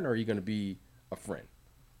parent or are you going to be a friend?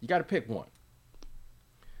 You got to pick one.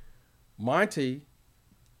 Monty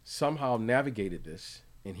somehow navigated this,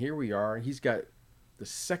 and here we are. He's got the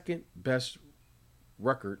second best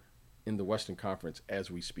record in the Western Conference as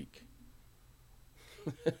we speak.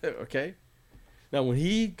 Okay? Now, when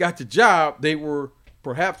he got the job, they were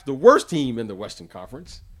perhaps the worst team in the Western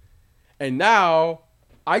Conference. And now,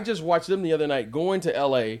 I just watched them the other night go into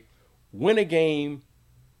L.A., win a game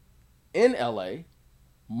in L.A.,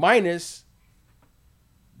 minus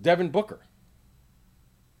Devin Booker.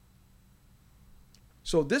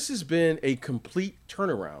 So this has been a complete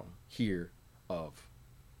turnaround here of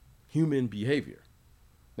human behavior.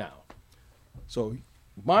 Now, so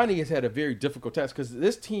Monty has had a very difficult task because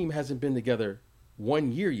this team hasn't been together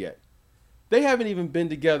 1 year yet. They haven't even been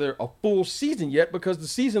together a full season yet because the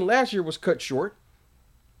season last year was cut short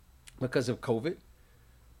because of COVID.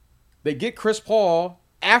 They get Chris Paul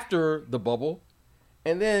after the bubble,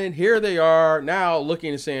 and then here they are now looking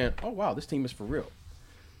and saying, oh, wow, this team is for real.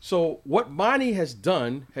 So what Monty has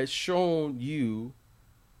done has shown you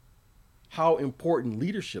how important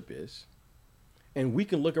leadership is. And we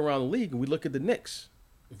can look around the league and we look at the Knicks.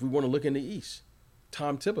 If we want to look in the East,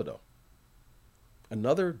 Tom Thibodeau.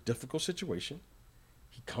 Another difficult situation.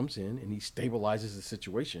 He comes in and he stabilizes the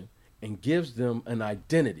situation and gives them an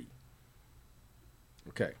identity.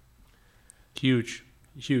 Okay. Huge.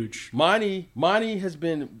 Monty has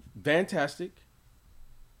been fantastic.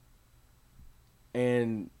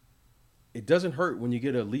 And it doesn't hurt when you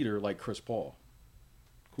get a leader like Chris Paul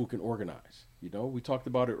who can organize. You know, we talked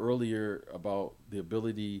about it earlier about the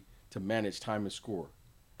ability to manage time and score.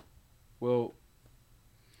 Well,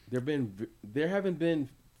 there haven't been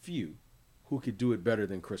few who could do it better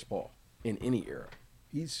than Chris Paul in any era.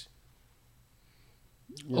 He's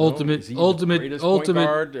ultimate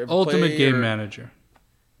game manager.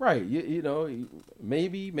 Right. You know,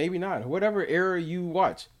 maybe not. Whatever era you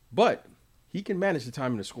watch. But he can manage the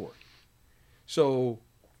time and the score. So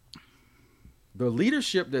the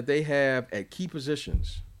leadership that they have at key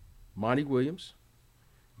positions, Monty Williams,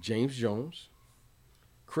 James Jones,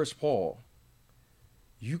 Chris Paul,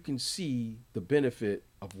 you can see the benefit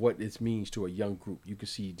of what this means to a young group. You can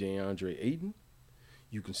see DeAndre Ayton.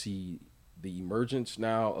 You can see the emergence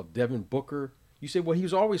now of Devin Booker. You say, well, he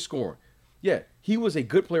was always scoring. Yeah, he was a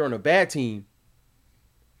good player on a bad team.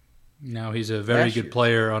 Now he's a very good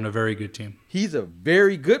player on a very good team. He's a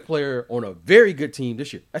very good player on a very good team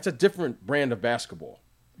this year. That's a different brand of basketball.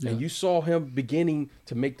 Yeah. And you saw him beginning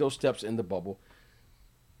to make those steps in the bubble.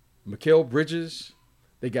 Mikal Bridges,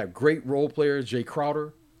 they got great role players. Jay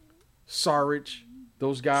Crowder, Saric,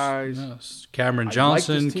 those guys. Yes. Cameron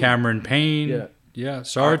Johnson, Cameron Payne. Yeah,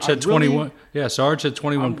 Saric had 21. Saric had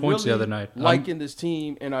 21 points the other night. Liking this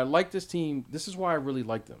team, and I like this team. This is why I really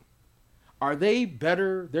like them. Are they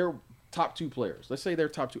better? They're top two players. Let's say they're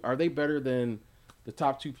top two. Are they better than the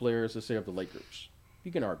top two players, let's say, of the Lakers?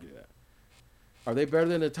 You can argue that. Are they better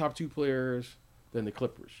than the top two players than the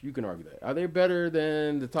Clippers? You can argue that. Are they better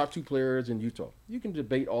than the top two players in Utah? You can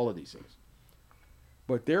debate all of these things.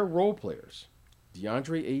 But they're role players.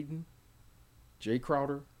 DeAndre Ayton, Jay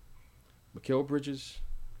Crowder, Mikal Bridges,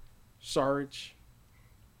 Saric.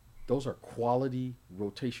 Those are quality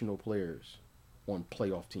rotational players on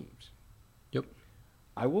playoff teams. Yep.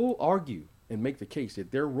 I will argue and make the case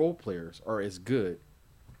that their role players are as good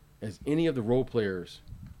as any of the role players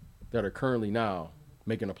that are currently now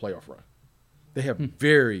making a playoff run. They have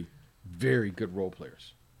very, very good role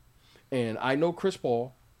players. And I know Chris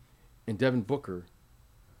Paul and Devin Booker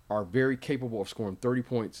are very capable of scoring 30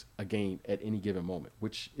 points a game at any given moment,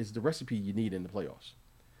 which is the recipe you need in the playoffs.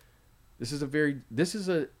 This is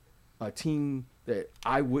a team that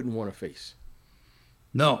I wouldn't want to face.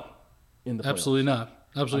 No. In the playoffs. Absolutely not.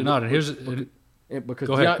 Absolutely not. And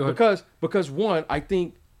because one, I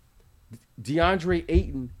think DeAndre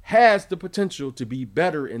Ayton has the potential to be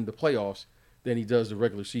better in the playoffs than he does the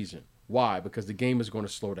regular season. Why? Because the game is going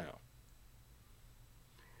to slow down.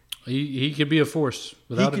 He could be a force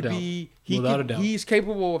without a doubt. Without a doubt. He's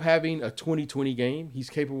capable of having a 20-20 game. He's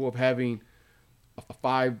capable of having a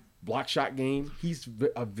 5 block shot game. He's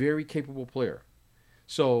a very capable player.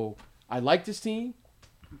 So I like this team.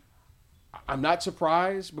 I'm not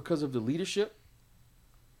surprised because of the leadership.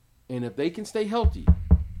 And if they can stay healthy,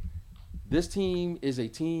 this team is a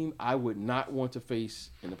team I would not want to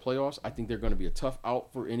face in the playoffs. I think they're going to be a tough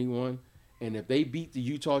out for anyone. And if they beat the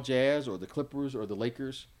Utah Jazz or the Clippers or the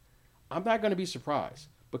Lakers, I'm not going to be surprised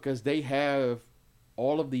because they have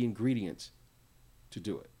all of the ingredients to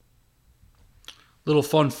do it. Little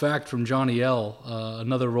fun fact from Johnny L.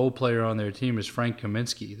 Another role player on their team is Frank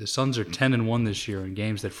Kaminsky. The Suns are 10-1 this year in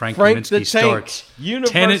games that Frank Kaminsky starts.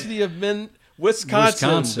 University of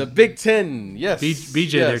Wisconsin, the Big Ten. Yes,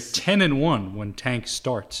 BJ, yes. They're 10-1 when Tank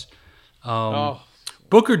starts.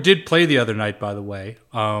 Booker did play the other night, by the way,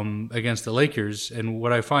 against the Lakers. And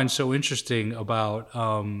what I find so interesting about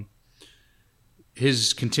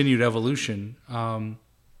his continued evolution,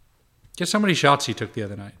 guess how many shots he took the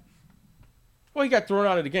other night? Well, he got thrown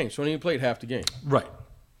out of the game, so he only played half the game. Right.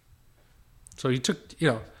 So he took,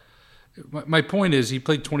 my point is he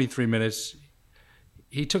played 23 minutes.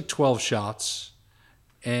 He took 12 shots,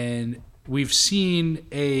 and we've seen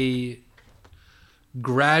a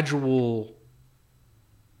gradual,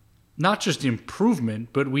 not just improvement,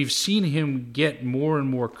 but we've seen him get more and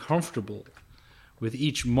more comfortable with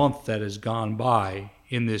each month that has gone by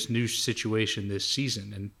in this new situation this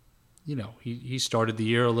season. And, he started the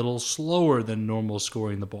year a little slower than normal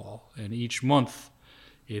scoring the ball. And each month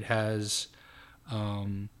it has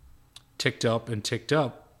ticked up and ticked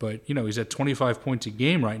up. But, he's at 25 points a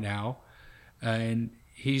game right now, and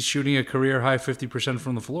he's shooting a career-high 50%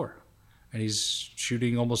 from the floor. And he's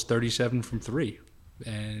shooting almost 37 from 3.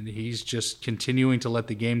 And he's just continuing to let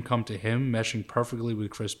the game come to him, meshing perfectly with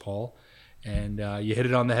Chris Paul. And you hit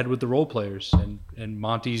it on the head with the role players. And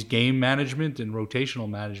Monty's game management and rotational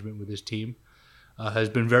management with his team has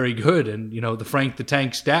been very good. And, the Frank the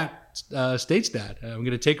Tank states that. I'm going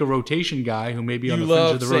to take a rotation guy who may be on the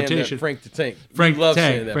fringe of the rotation. Frank the Tank. Frank the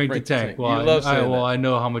Tank. That, Frank the Tank. Well, I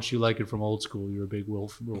know how much you like it from old school. You're a big Will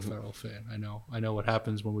Ferrell fan. I know what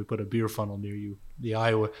happens when we put a beer funnel near you. The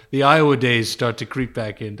Iowa days start to creep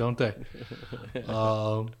back in, don't they?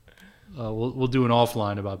 We'll do an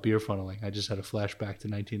offline about beer funneling. I just had a flashback to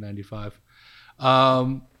 1995.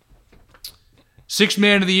 Sixth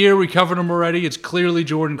man of the year, we covered him already. It's clearly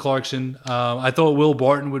Jordan Clarkson. I thought Will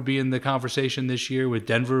Barton would be in the conversation this year with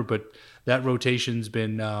Denver, but that rotation's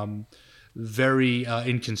been very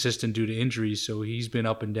inconsistent due to injuries, so he's been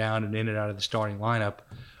up and down and in and out of the starting lineup.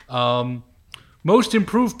 Most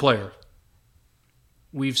improved player.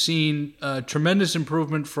 We've seen tremendous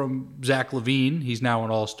improvement from Zach LaVine. He's now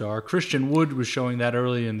an all-star. Christian Wood was showing that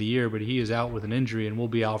early in the year, but he is out with an injury and will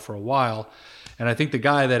be out for a while. And I think the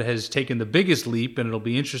guy that has taken the biggest leap, and it'll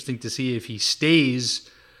be interesting to see if he stays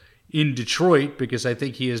in Detroit, because I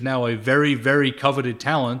think he is now a very, very coveted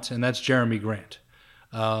talent, and that's Jeremy Grant.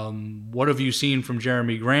 What have you seen from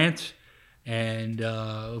Jeremy Grant? And,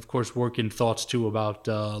 of course, work in thoughts, too, about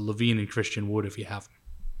LaVine and Christian Wood, if you have them.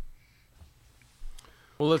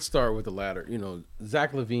 Well, let's start with the latter.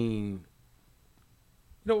 Zach LaVine.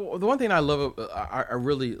 The one thing I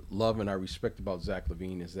really love and I respect about Zach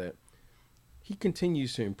LaVine is that he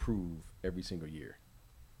continues to improve every single year.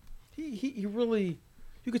 He really,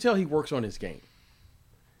 you can tell he works on his game,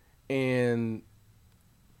 and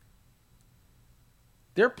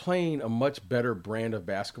they're playing a much better brand of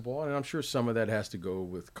basketball, and I'm sure some of that has to go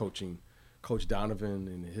with coaching, Coach Donovan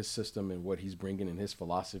and his system and what he's bringing and his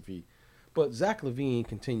philosophy. But Zach LaVine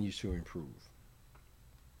continues to improve.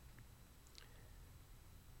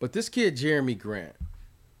 But this kid, Jeremy Grant,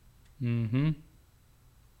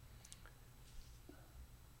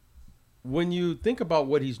 when you think about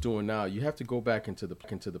what he's doing now, you have to go back into the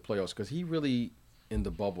playoffs, because he really, in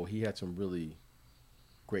the bubble, he had some really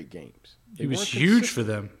great games. He was huge for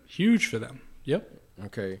them. Huge for them. Yep.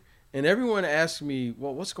 Okay. And everyone asks me,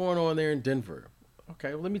 well, what's going on there in Denver?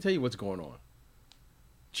 Okay, well, let me tell you what's going on.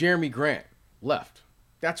 Jeremy Grant left.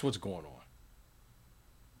 That's what's going on.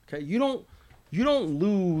 Okay, you don't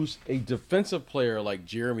lose a defensive player like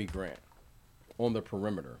Jeremy Grant on the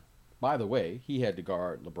perimeter. By the way, he had to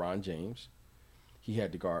guard LeBron James. He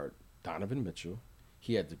had to guard Donovan Mitchell.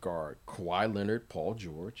 He had to guard Kawhi Leonard, Paul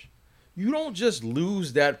George. You don't just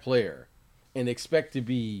lose that player and expect to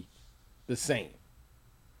be the same.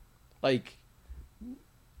 Like,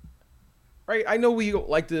 right? I know we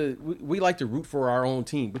like to root for our own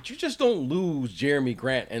team, but you just don't lose Jeremy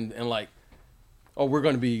Grant and like, oh, we're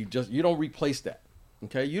going to be just. You don't replace that.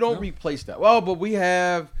 Okay, you don't replace that. Well, but we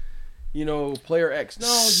have, player X. No,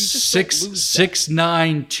 you just don't lose that.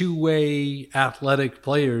 6'9", two-way athletic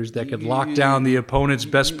players that could lock down the opponent's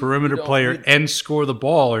best perimeter player and score the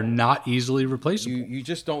ball are not easily replaceable. You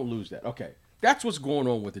just don't lose that. Okay, that's what's going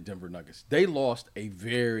on with the Denver Nuggets. They lost a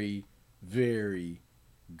very, very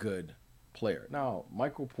good player. Now,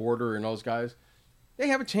 Michael Porter and those guys, they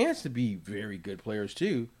have a chance to be very good players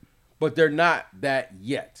too, but they're not that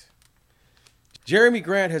yet. Jeremy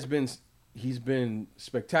Grant he's been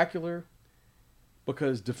spectacular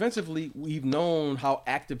because defensively we've known how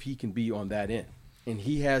active he can be on that end. And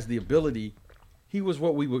he has the ability. He was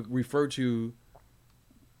what we would refer to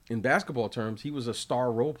in basketball terms. He was a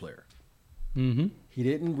star role player. Mm-hmm. He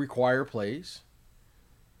didn't require plays.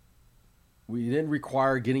 We didn't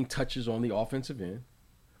require getting touches on the offensive end.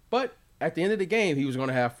 But at the end of the game, he was going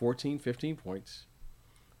to have 14, 15 points,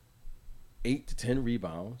 8 to 10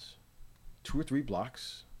 rebounds, 2 or 3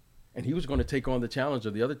 blocks, and he was going to take on the challenge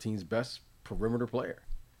of the other team's best perimeter player.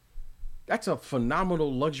 That's a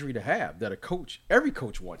phenomenal luxury to have that every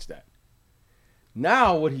coach wants that.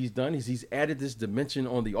 Now what he's done is he's added this dimension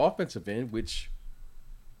on the offensive end, which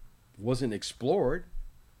wasn't explored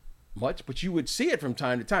much, but you would see it from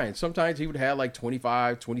time to time. Sometimes he would have like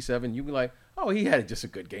 25, 27. You'd be like, oh, he had just a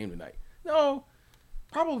good game tonight. No,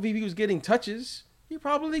 probably if he was getting touches, he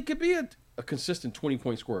probably could be a consistent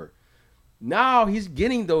 20-point scorer. Now he's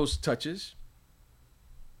getting those touches,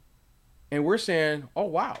 and we're saying, oh,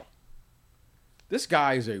 wow, this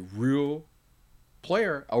guy is a real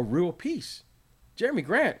player, a real piece. Jeremy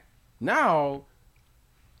Grant. Now,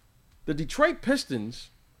 the Detroit Pistons,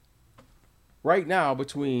 right now,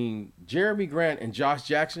 between Jeremy Grant and Josh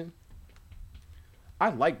Jackson, I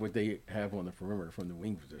like what they have on the perimeter from the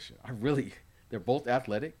wing position. They're both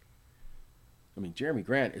athletic. I mean, Jeremy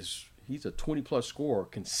Grant he's a 20-plus scorer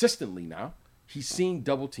consistently now. He's seeing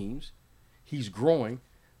double teams. He's growing.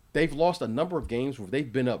 They've lost a number of games where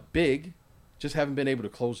they've been up big, just haven't been able to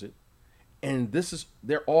close it. And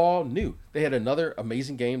they're all new. They had another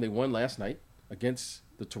amazing game they won last night against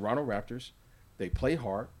the Toronto Raptors. They play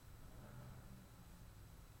hard.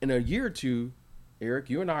 In a year or two, Eric,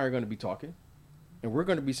 you and I are going to be talking, and we're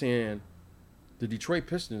going to be saying the Detroit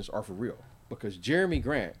Pistons are for real. Because Jeremy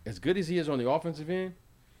Grant, as good as he is on the offensive end,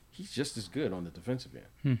 he's just as good on the defensive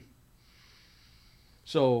end.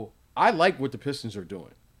 So I like what the Pistons are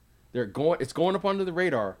doing. It's going up under the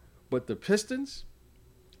radar, but the Pistons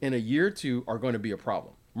in a year or two are going to be a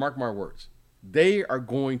problem. Mark my words. They are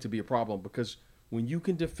going to be a problem because when you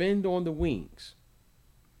can defend on the wings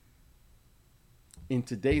in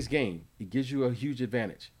today's game, it gives you a huge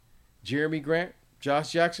advantage. Jeremy Grant,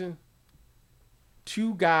 Josh Jackson,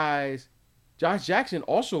 2 guys. Josh Jackson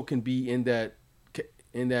also can be in that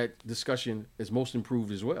discussion as most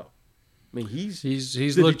improved as well. I mean, he's the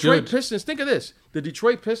Detroit good. Pistons. Think of this: the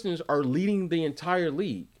Detroit Pistons are leading the entire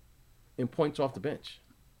league in points off the bench.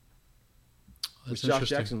 That's with Josh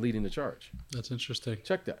Jackson leading the charge. That's interesting.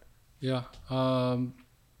 Check that. Yeah,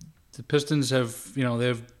 the Pistons have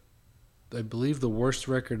I believe the worst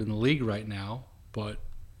record in the league right now, but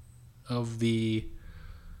they're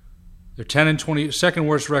 10-20, second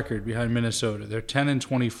worst record behind Minnesota. They're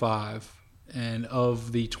 10-25. And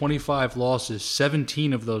of the 25 losses,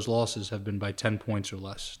 17 of those losses have been by 10 points or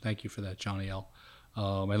less. Thank you for that, Johnny L.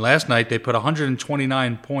 And last night they put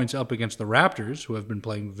 129 points up against the Raptors, who have been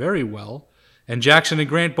playing very well. And Jackson and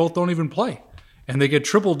Grant both don't even play. And they get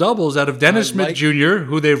triple doubles out of Dennis Smith Jr.,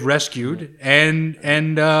 who they've rescued, and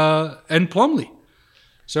Plumlee.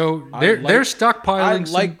 So they're stockpiling.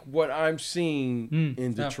 I like what I'm seeing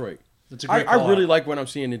in Detroit. That's a great I really like what I'm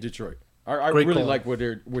seeing in Detroit. I really call. like what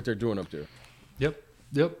they're doing up there.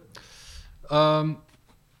 Yep.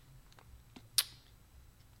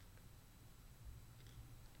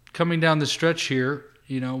 Coming down the stretch here,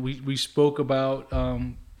 we spoke about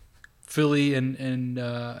Philly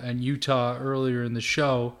and Utah earlier in the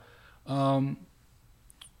show.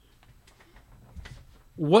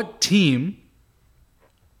 What team,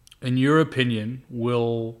 in your opinion,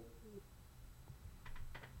 will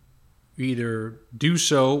either do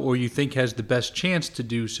so or you think has the best chance to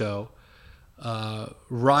do so,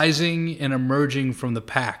 rising and emerging from the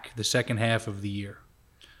pack the second half of the year?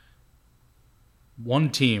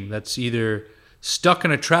 One team that's either stuck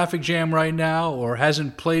in a traffic jam right now or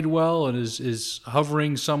hasn't played well and is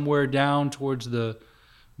hovering somewhere down towards the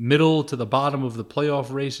middle to the bottom of the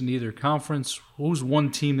playoff race in either conference. Who's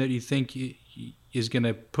one team that you think is going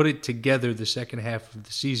to put it together the second half of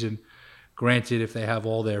the season, granted if they have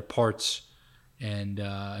all their parts and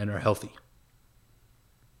are healthy?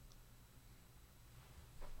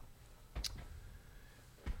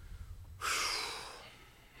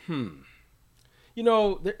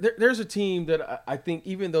 There's a team that I think,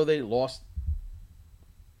 even though they lost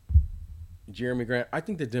Jeremy Grant, I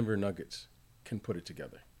think the Denver Nuggets can put it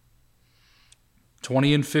together.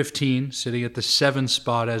 20-15, sitting at the 7th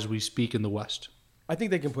spot as we speak in the West. I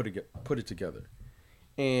think they can put it together.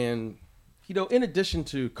 And, in addition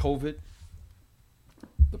to COVID,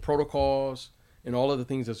 the protocols, and all of the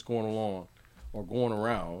things that's going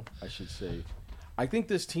around, I should say, I think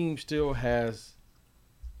this team still has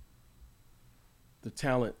the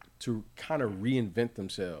talent to kind of reinvent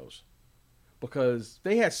themselves, because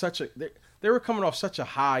they had they were coming off such a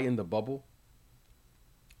high in the bubble.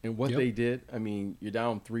 And what they did, I mean, you're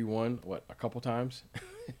down 3-1, a couple times?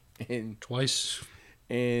 And twice.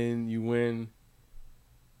 And you win.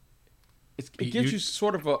 It gives you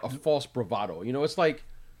sort of a false bravado. It's like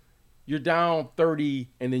you're down 30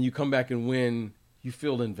 and then you come back and win, you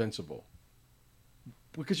feel invincible.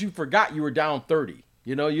 Because you forgot you were down 30.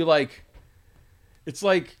 You're like, it's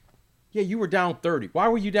like, yeah, you were down 30. Why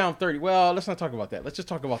were you down 30? Well, let's not talk about that. Let's just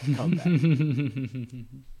talk about the comeback.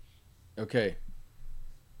 Okay.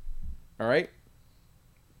 All right.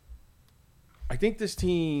 I think this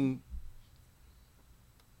team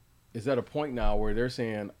is at a point now where they're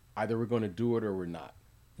saying either we're going to do it or we're not.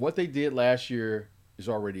 What they did last year is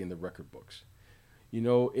already in the record books.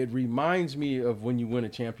 It reminds me of when you win a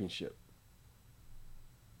championship.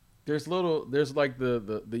 There's like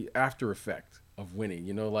the after effect of winning.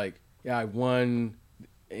 Yeah, I won,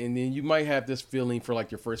 and then you might have this feeling for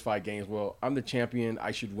like your first 5 games. Well, I'm the champion.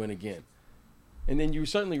 I should win again. And then you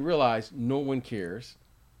suddenly realize no one cares,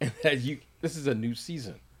 and that this is a new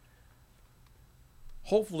season.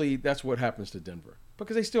 Hopefully that's what happens to Denver,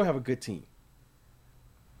 because they still have a good team.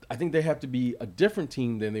 I think they have to be a different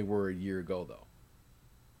team than they were a year ago, though.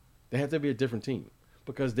 They have to be a different team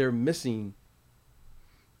because they're missing,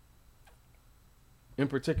 in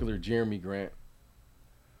particular, Jeremy Grant,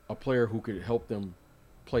 a player who could help them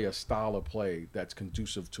play a style of play that's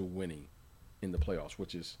conducive to winning in the playoffs,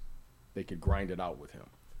 which is they could grind it out with him.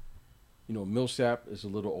 Millsap is a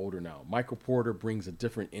little older now. Michael Porter brings a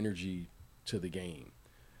different energy to the game.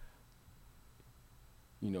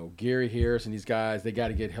 Gary Harris and these guys, they got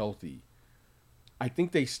to get healthy. I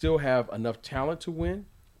think they still have enough talent to win,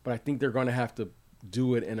 but I think they're going to have to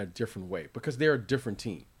do it in a different way because they're a different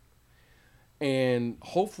team. And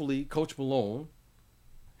hopefully Coach Malone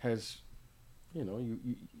has, you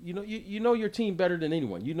know your team better than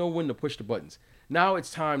anyone. You know when to push the buttons. Now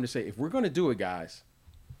it's time to say, if we're going to do it, guys,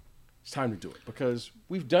 it's time to do it, because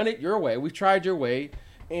we've done it your way. We've tried your way,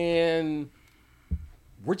 and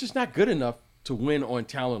we're just not good enough to win on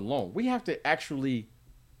talent alone. We have to actually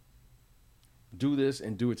do this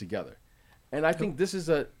and do it together. And I think this is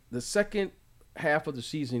the second half of the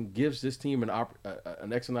season gives this team an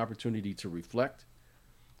excellent opportunity to reflect,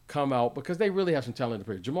 come out, because they really have some talented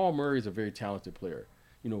players. Jamal Murray is a very talented player.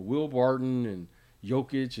 Will Barton and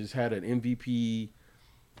Jokic has had an MVP,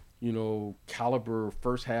 caliber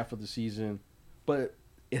first half of the season, but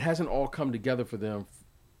it hasn't all come together for them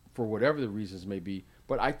for whatever the reasons may be.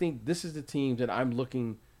 But I think this is the team that I'm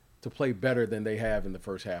looking to play better than they have in the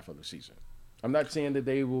first half of the season. I'm not saying that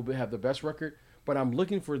they will have the best record, but I'm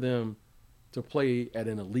looking for them to play at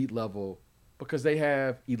an elite level because they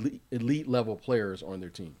have elite level players on their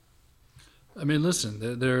team. I mean,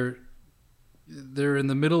 listen, they're in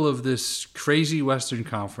the middle of this crazy Western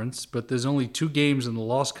Conference, but there's only 2 games in the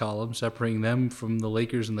loss column separating them from the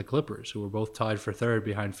Lakers and the Clippers, who are both tied for 3rd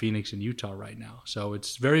behind Phoenix and Utah right now. So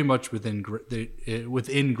it's very much within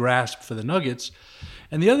grasp for the Nuggets.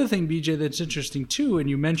 And the other thing, BJ, that's interesting too, and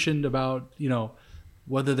you mentioned about,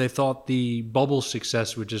 whether they thought the bubble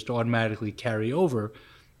success would just automatically carry over.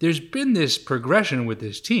 There's been this progression with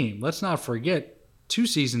this team. Let's not forget, 2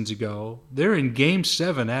 seasons ago, they're in Game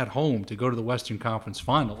 7 at home to go to the Western Conference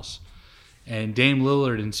Finals. And Dame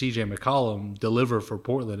Lillard and CJ McCollum deliver for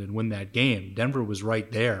Portland and win that game. Denver was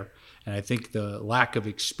right there. And I think the lack of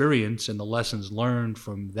experience and the lessons learned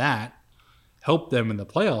from that helped them in the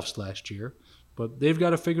playoffs last year. But they've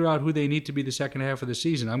got to figure out who they need to be the second half of the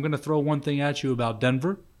season. I'm going to throw one thing at you about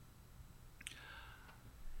Denver.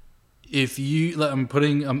 I'm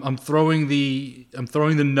throwing the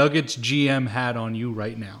Nuggets GM hat on you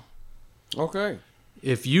right now. Okay.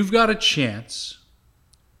 If you've got a chance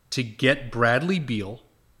to get Bradley Beal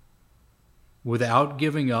without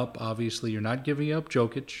giving up, obviously you're not giving up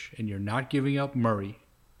Jokic and you're not giving up Murray,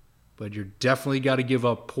 but you're definitely got to give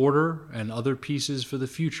up Porter and other pieces for the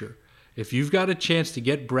future. If you've got a chance to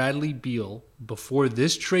get Bradley Beal before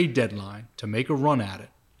this trade deadline to make a run at it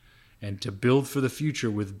and to build for the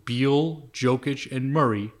future with Beal, Jokic, and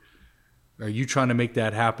Murray, are you trying to make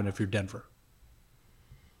that happen if you're Denver?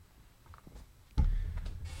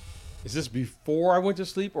 Is this before I went to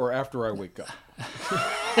sleep or after I wake up?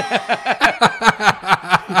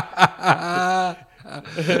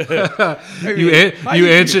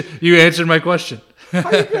 You answered my question. How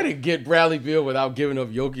are you going to get Bradley Beal without giving up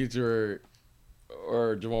Jokic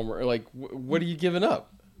or Jamal Murray? Like, what are you giving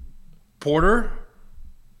up? Porter,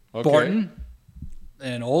 Okay. Barton,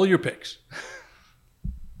 and all your picks.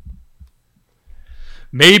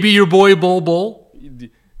 Maybe your boy Bol.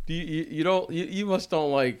 You must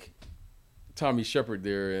don't like Tommy Shepard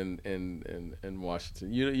there in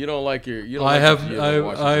Washington. You don't like your. You don't I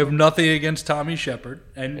like have nothing against Tommy Shepard,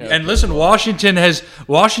 and listen, Washington has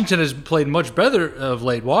played much better of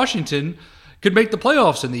late. Washington could make the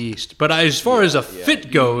playoffs in the East, but as far as a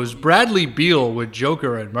fit goes, Bradley Beal with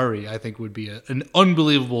Joker and Murray, I think would be an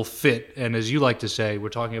unbelievable fit. And as you like to say, we're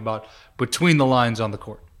talking about between the lines on the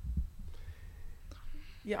court.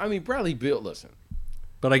 Yeah, I mean Bradley Beal. Listen.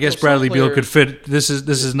 But I guess Bradley Beal could fit. This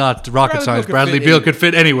is not rocket science. Bradley Beal could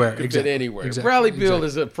fit anywhere. Fit anywhere. Exactly. Bradley Beal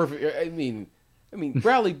is a perfect. I mean,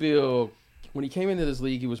 Bradley Beal, when he came into this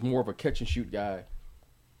league, he was more of a catch and shoot guy.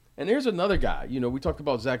 And there's another guy. We talked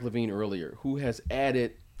about Zach LaVine earlier, who has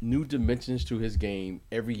added new dimensions to his game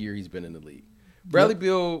every year he's been in the league. Bradley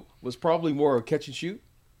Beal was probably more of a catch and shoot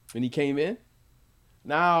when he came in.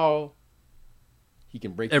 Now he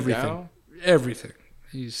can break everything. It down. Everything.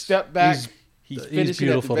 He's step back. He's finishing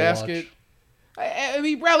at the basket. I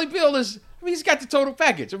mean, Bradley Beal he's got the total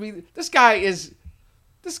package. I mean, this guy is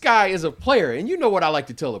a player. And you know what I like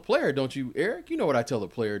to tell a player, don't you, Eric? You know what I tell a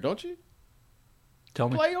player, don't you? Tell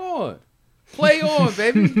me. Play on,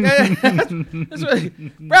 baby. That's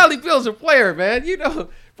right. Bradley Beal's a player, man.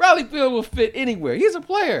 Bradley Beal will fit anywhere. He's a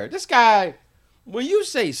player. This guy, when you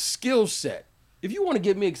say skill set, if you want to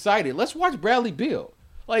get me excited, let's watch Bradley Beal.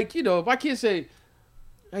 Like, if my kids say,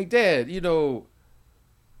 hey, Dad, we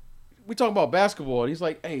talking about basketball. And he's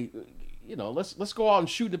like, hey, let's go out and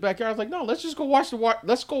shoot in the backyard. I was like, no, let's just go watch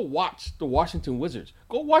the Washington Wizards.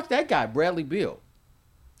 Go watch that guy, Bradley Beal.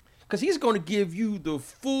 Because he's going to give you the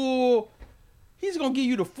full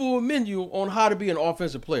menu on how to be an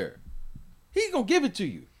offensive player. He's going to give it to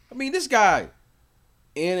you. I mean, this guy,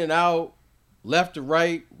 in and out, left to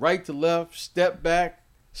right, right to left, step back,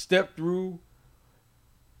 step through,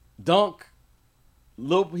 dunk.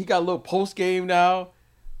 He got a little post game now,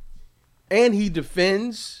 and he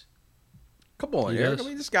defends. Come on, Eric. I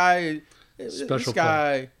mean, this guy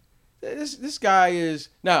is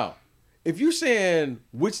now. If you're saying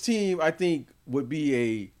which team I think would be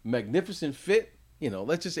a magnificent fit,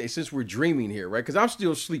 let's just say since we're dreaming here, right? Because I'm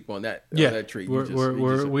still asleep on that. Yeah, on that tree. We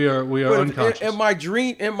are unconscious. In my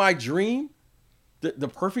dream, the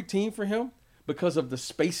perfect team for him because of the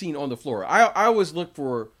spacing on the floor. I always look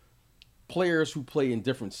for players who play in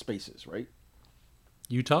different spaces, right?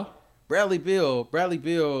 Utah? Bradley Beal,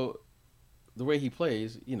 the way he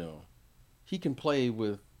plays, he can play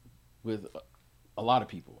with a lot of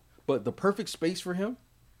people. But the perfect space for him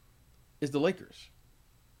is the Lakers.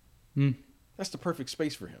 That's the perfect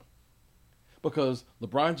space for him. Because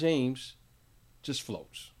LeBron James just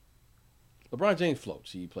floats. LeBron James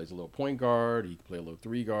floats. He plays a little point guard. He can play a little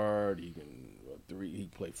 3 guard. He can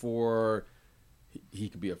play 4. He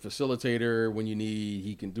can be a facilitator when you need.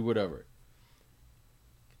 He can do whatever.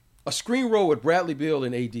 A screen roll with Bradley Beal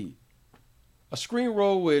and AD. A screen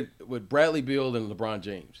roll with Bradley Beal and LeBron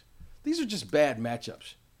James. These are just bad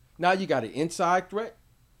matchups. Now you got an inside threat.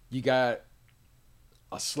 You got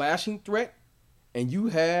a slashing threat. And you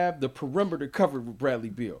have the perimeter covered with Bradley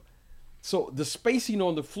Beal. So the spacing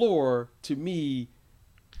on the floor, to me,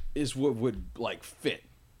 is what would fit.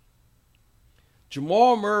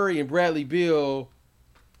 Jamal Murray and Bradley Beal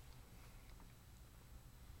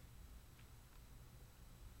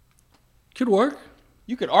could work.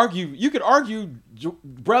 You could argue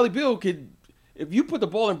Bradley Beal could, if you put the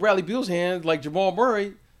ball in Bradley Beal's hands like Jamal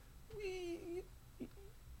Murray,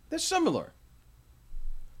 they're similar.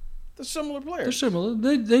 They're similar players. They're similar.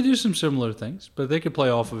 They do some similar things, but they could play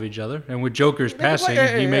off of each other. And with Joker's passing,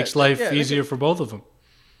 he makes life easier for both of them.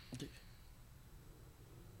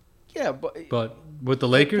 Yeah, but with the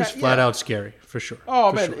Lakers, flat out scary for sure.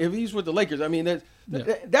 Oh man, if he's with the Lakers, I mean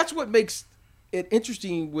that's what makes it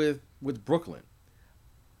interesting with Brooklyn.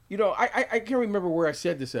 I can't remember where I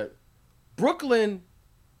said this at. Brooklyn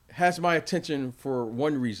has my attention for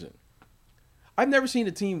one reason. I've never seen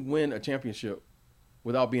a team win a championship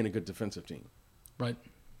without being a good defensive team. Right.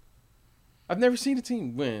 I've never seen a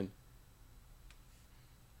team win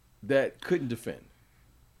that couldn't defend.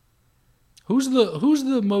 Who's the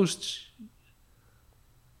worst?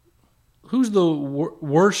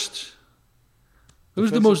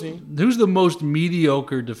 Who's the most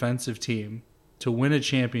mediocre defensive team to win a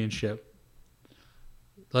championship,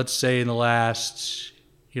 let's say in the last,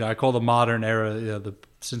 I call the modern era,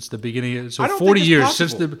 since the beginning, so 40 years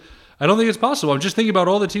possible. I don't think it's possible. I'm just thinking about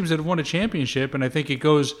all the teams that have won a championship, and I think it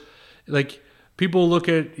goes like people look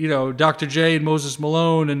at Dr. J and Moses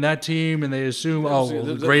Malone and that team, and they assume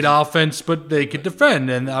great offense, but they could defend,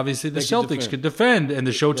 and obviously the Celtics could defend, and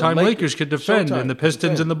the Showtime Lakers could defend, and the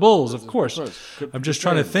Pistons and the Bulls, of course. I'm just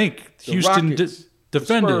trying to think. Houston defended. The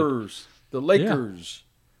Spurs, the Lakers.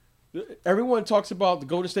 Yeah. Everyone talks about the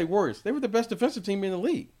Golden State Warriors. They were the best defensive team in the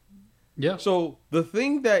league. Yeah. So the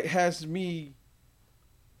thing that has me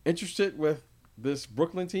interested with this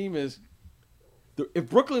Brooklyn team is if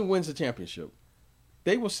Brooklyn wins the championship,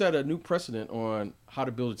 they will set a new precedent on how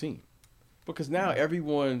to build a team, because now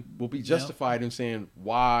everyone will be justified in saying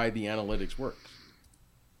why the analytics works.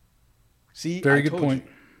 See, very good point.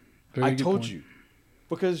 I told you,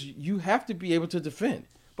 because you have to be able to defend,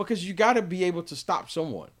 because you got to be able to stop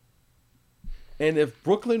someone. And if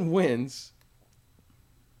Brooklyn wins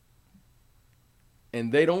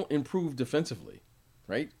and they don't improve defensively,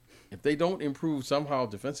 right? If they don't improve somehow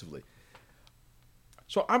defensively.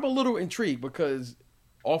 So I'm a little intrigued, because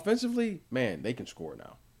offensively, man, they can score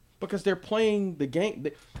now. Because they're playing the game.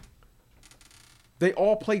 They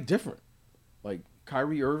all play different. Like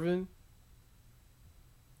Kyrie Irving,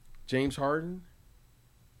 James Harden,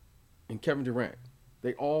 and Kevin Durant.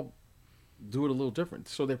 They all do it a little different.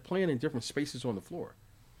 So they're playing in different spaces on the floor.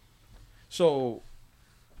 So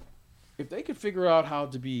if they could figure out how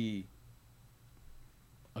to be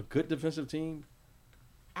a good defensive team,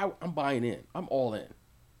 I'm buying in. I'm all in.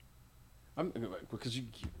 Because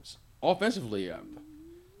offensively,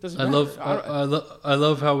 doesn't matter. I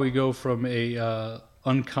love how we go from a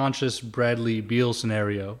unconscious Bradley Beal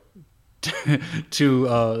scenario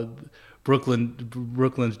to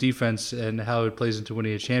Brooklyn's defense and how it plays into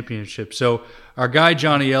winning a championship. So our guy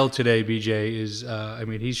Johnny L today, BJ, is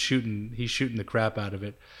he's shooting the crap out of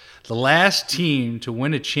it. The last team to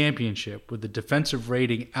win a championship with a defensive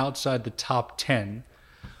rating outside the top 10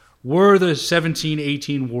 were the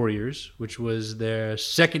 17-18 Warriors, which was their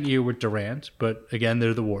second year with Durant, but again,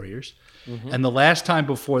 they're the Warriors. Mm-hmm. And the last time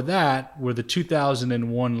before that were the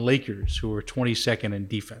 2001 Lakers, who were 22nd in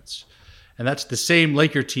defense. And that's the same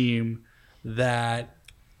Laker team that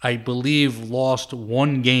I believe lost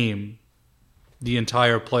one game the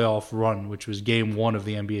entire playoff run, which was game one of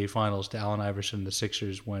the NBA Finals to Allen Iverson and the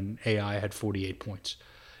Sixers when AI had 48 points.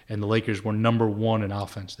 And the Lakers were number one in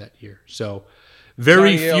offense that year. So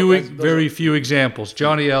very few examples.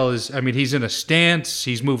 Johnny L is, he's in a stance,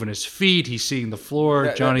 he's moving his feet, he's seeing the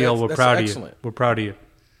floor. Johnny L, we're proud of you. We're proud of you.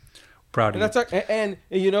 And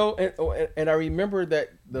I remember that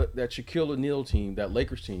Shaquille O'Neal team, that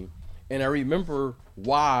Lakers team, and I remember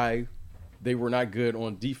why they were not good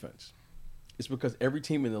on defense. It's because every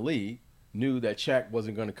team in the league knew that Shaq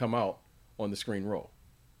wasn't going to come out on the screen roll.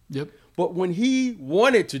 Yep. But when he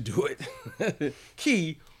wanted to do it,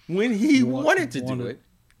 wanted to do it,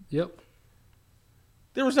 yep,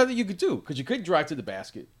 there was nothing you could do, because you couldn't drive to the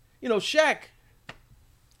basket. Shaq,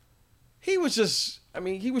 he was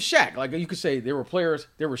Shaq. Like you could say there were players,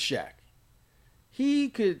 there was Shaq. He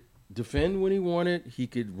could defend when he wanted. He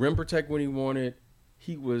could rim protect when he wanted.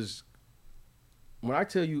 He was, when I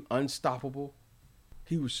tell you unstoppable,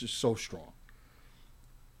 he was just so strong.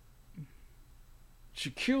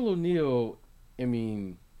 Shaquille O'Neal,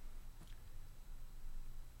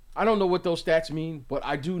 I don't know what those stats mean, but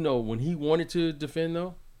I do know when he wanted to defend,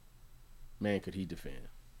 though, man, could he defend.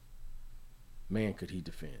 Man, could he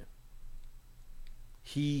defend.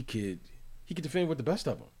 He could defend with the best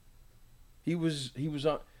of them. He was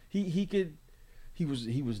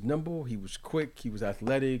nimble, he was quick, he was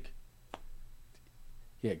athletic.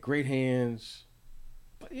 He had great hands.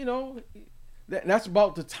 But that's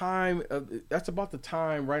about the time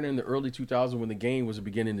right in the early 2000s when the game was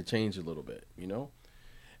beginning to change a little bit,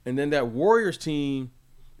 And then that Warriors team,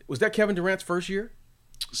 was that Kevin Durant's first year?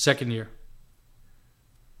 Second year.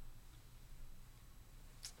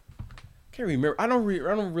 Can't remember. I don't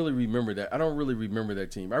really remember that. I don't really remember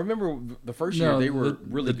that team. I remember the first year they were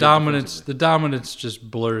really the dominance. The dominance just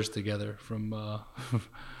blurs together from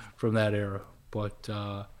that era. But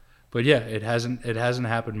yeah, it hasn't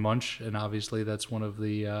happened much, and obviously that's one of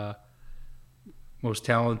the most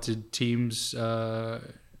talented teams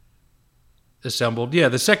assembled. Yeah,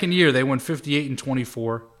 the second year they went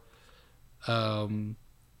 58-24.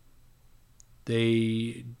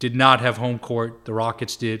 They did not have home court. The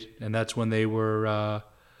Rockets did, and that's when they were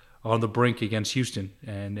on the brink against Houston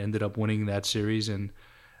and ended up winning that series and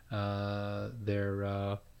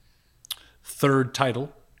their third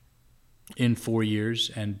title in 4 years,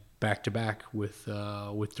 and back-to-back with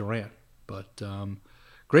Durant. But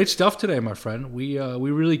great stuff today, my friend. We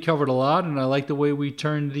really covered a lot, and I like the way we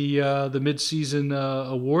turned the midseason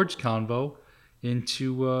awards convo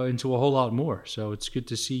into a whole lot more. So it's good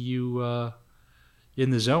to see you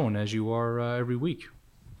in the zone as you are every week.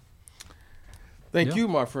 Thank you,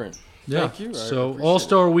 my friend. Yeah. Thank you. So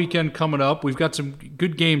All-Star Weekend coming up. We've got some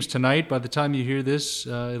good games tonight. By the time you hear this,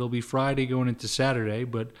 it'll be Friday going into Saturday.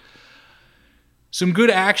 But some good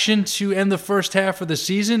action to end the first half of the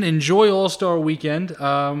season. Enjoy All-Star Weekend.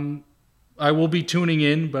 I will be tuning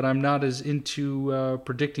in, but I'm not as into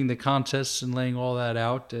predicting the contests and laying all that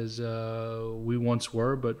out as we once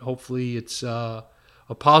were. But hopefully it's a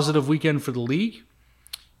positive weekend for the league.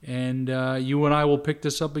 And you and I will pick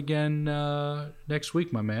this up again next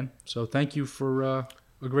week, my man. So thank you for a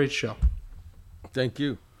great show. Thank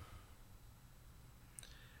you.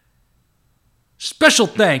 Special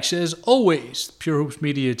thanks, as always, Pure Hoops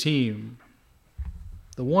Media team.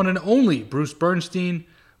 The one and only Bruce Bernstein.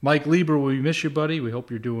 Mike Lieber, we miss you, buddy. We hope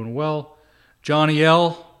you're doing well. Johnny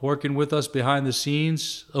L., working with us behind the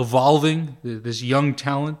scenes, evolving, this young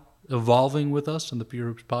talent evolving with us on the Pure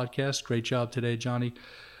Hoops podcast. Great job today, Johnny.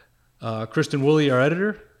 Kristen Woolley, our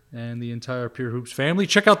editor, and the entire Pure Hoops family.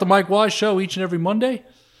 Check out the Mike Wise Show each and every Monday.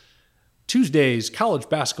 Tuesdays, college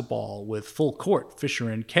basketball with Full Court, Fisher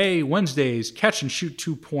and Kay. Wednesdays, Catch and Shoot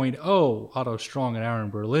 2.0, Otto Strong and Aaron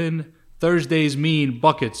Berlin. Thursdays, Mean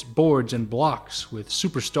Buckets, Boards, and Blocks with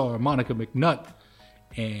superstar Monica McNutt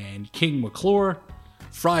and King McClure.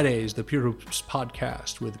 Fridays, the Pure Hoops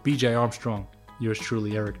podcast with BJ Armstrong. Yours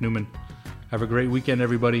truly, Eric Newman. Have a great weekend,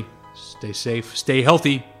 everybody. Stay safe, stay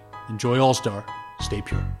healthy. Enjoy All-Star. Stay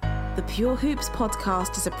pure. The Pure Hoops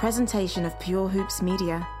podcast is a presentation of Pure Hoops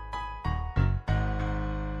Media.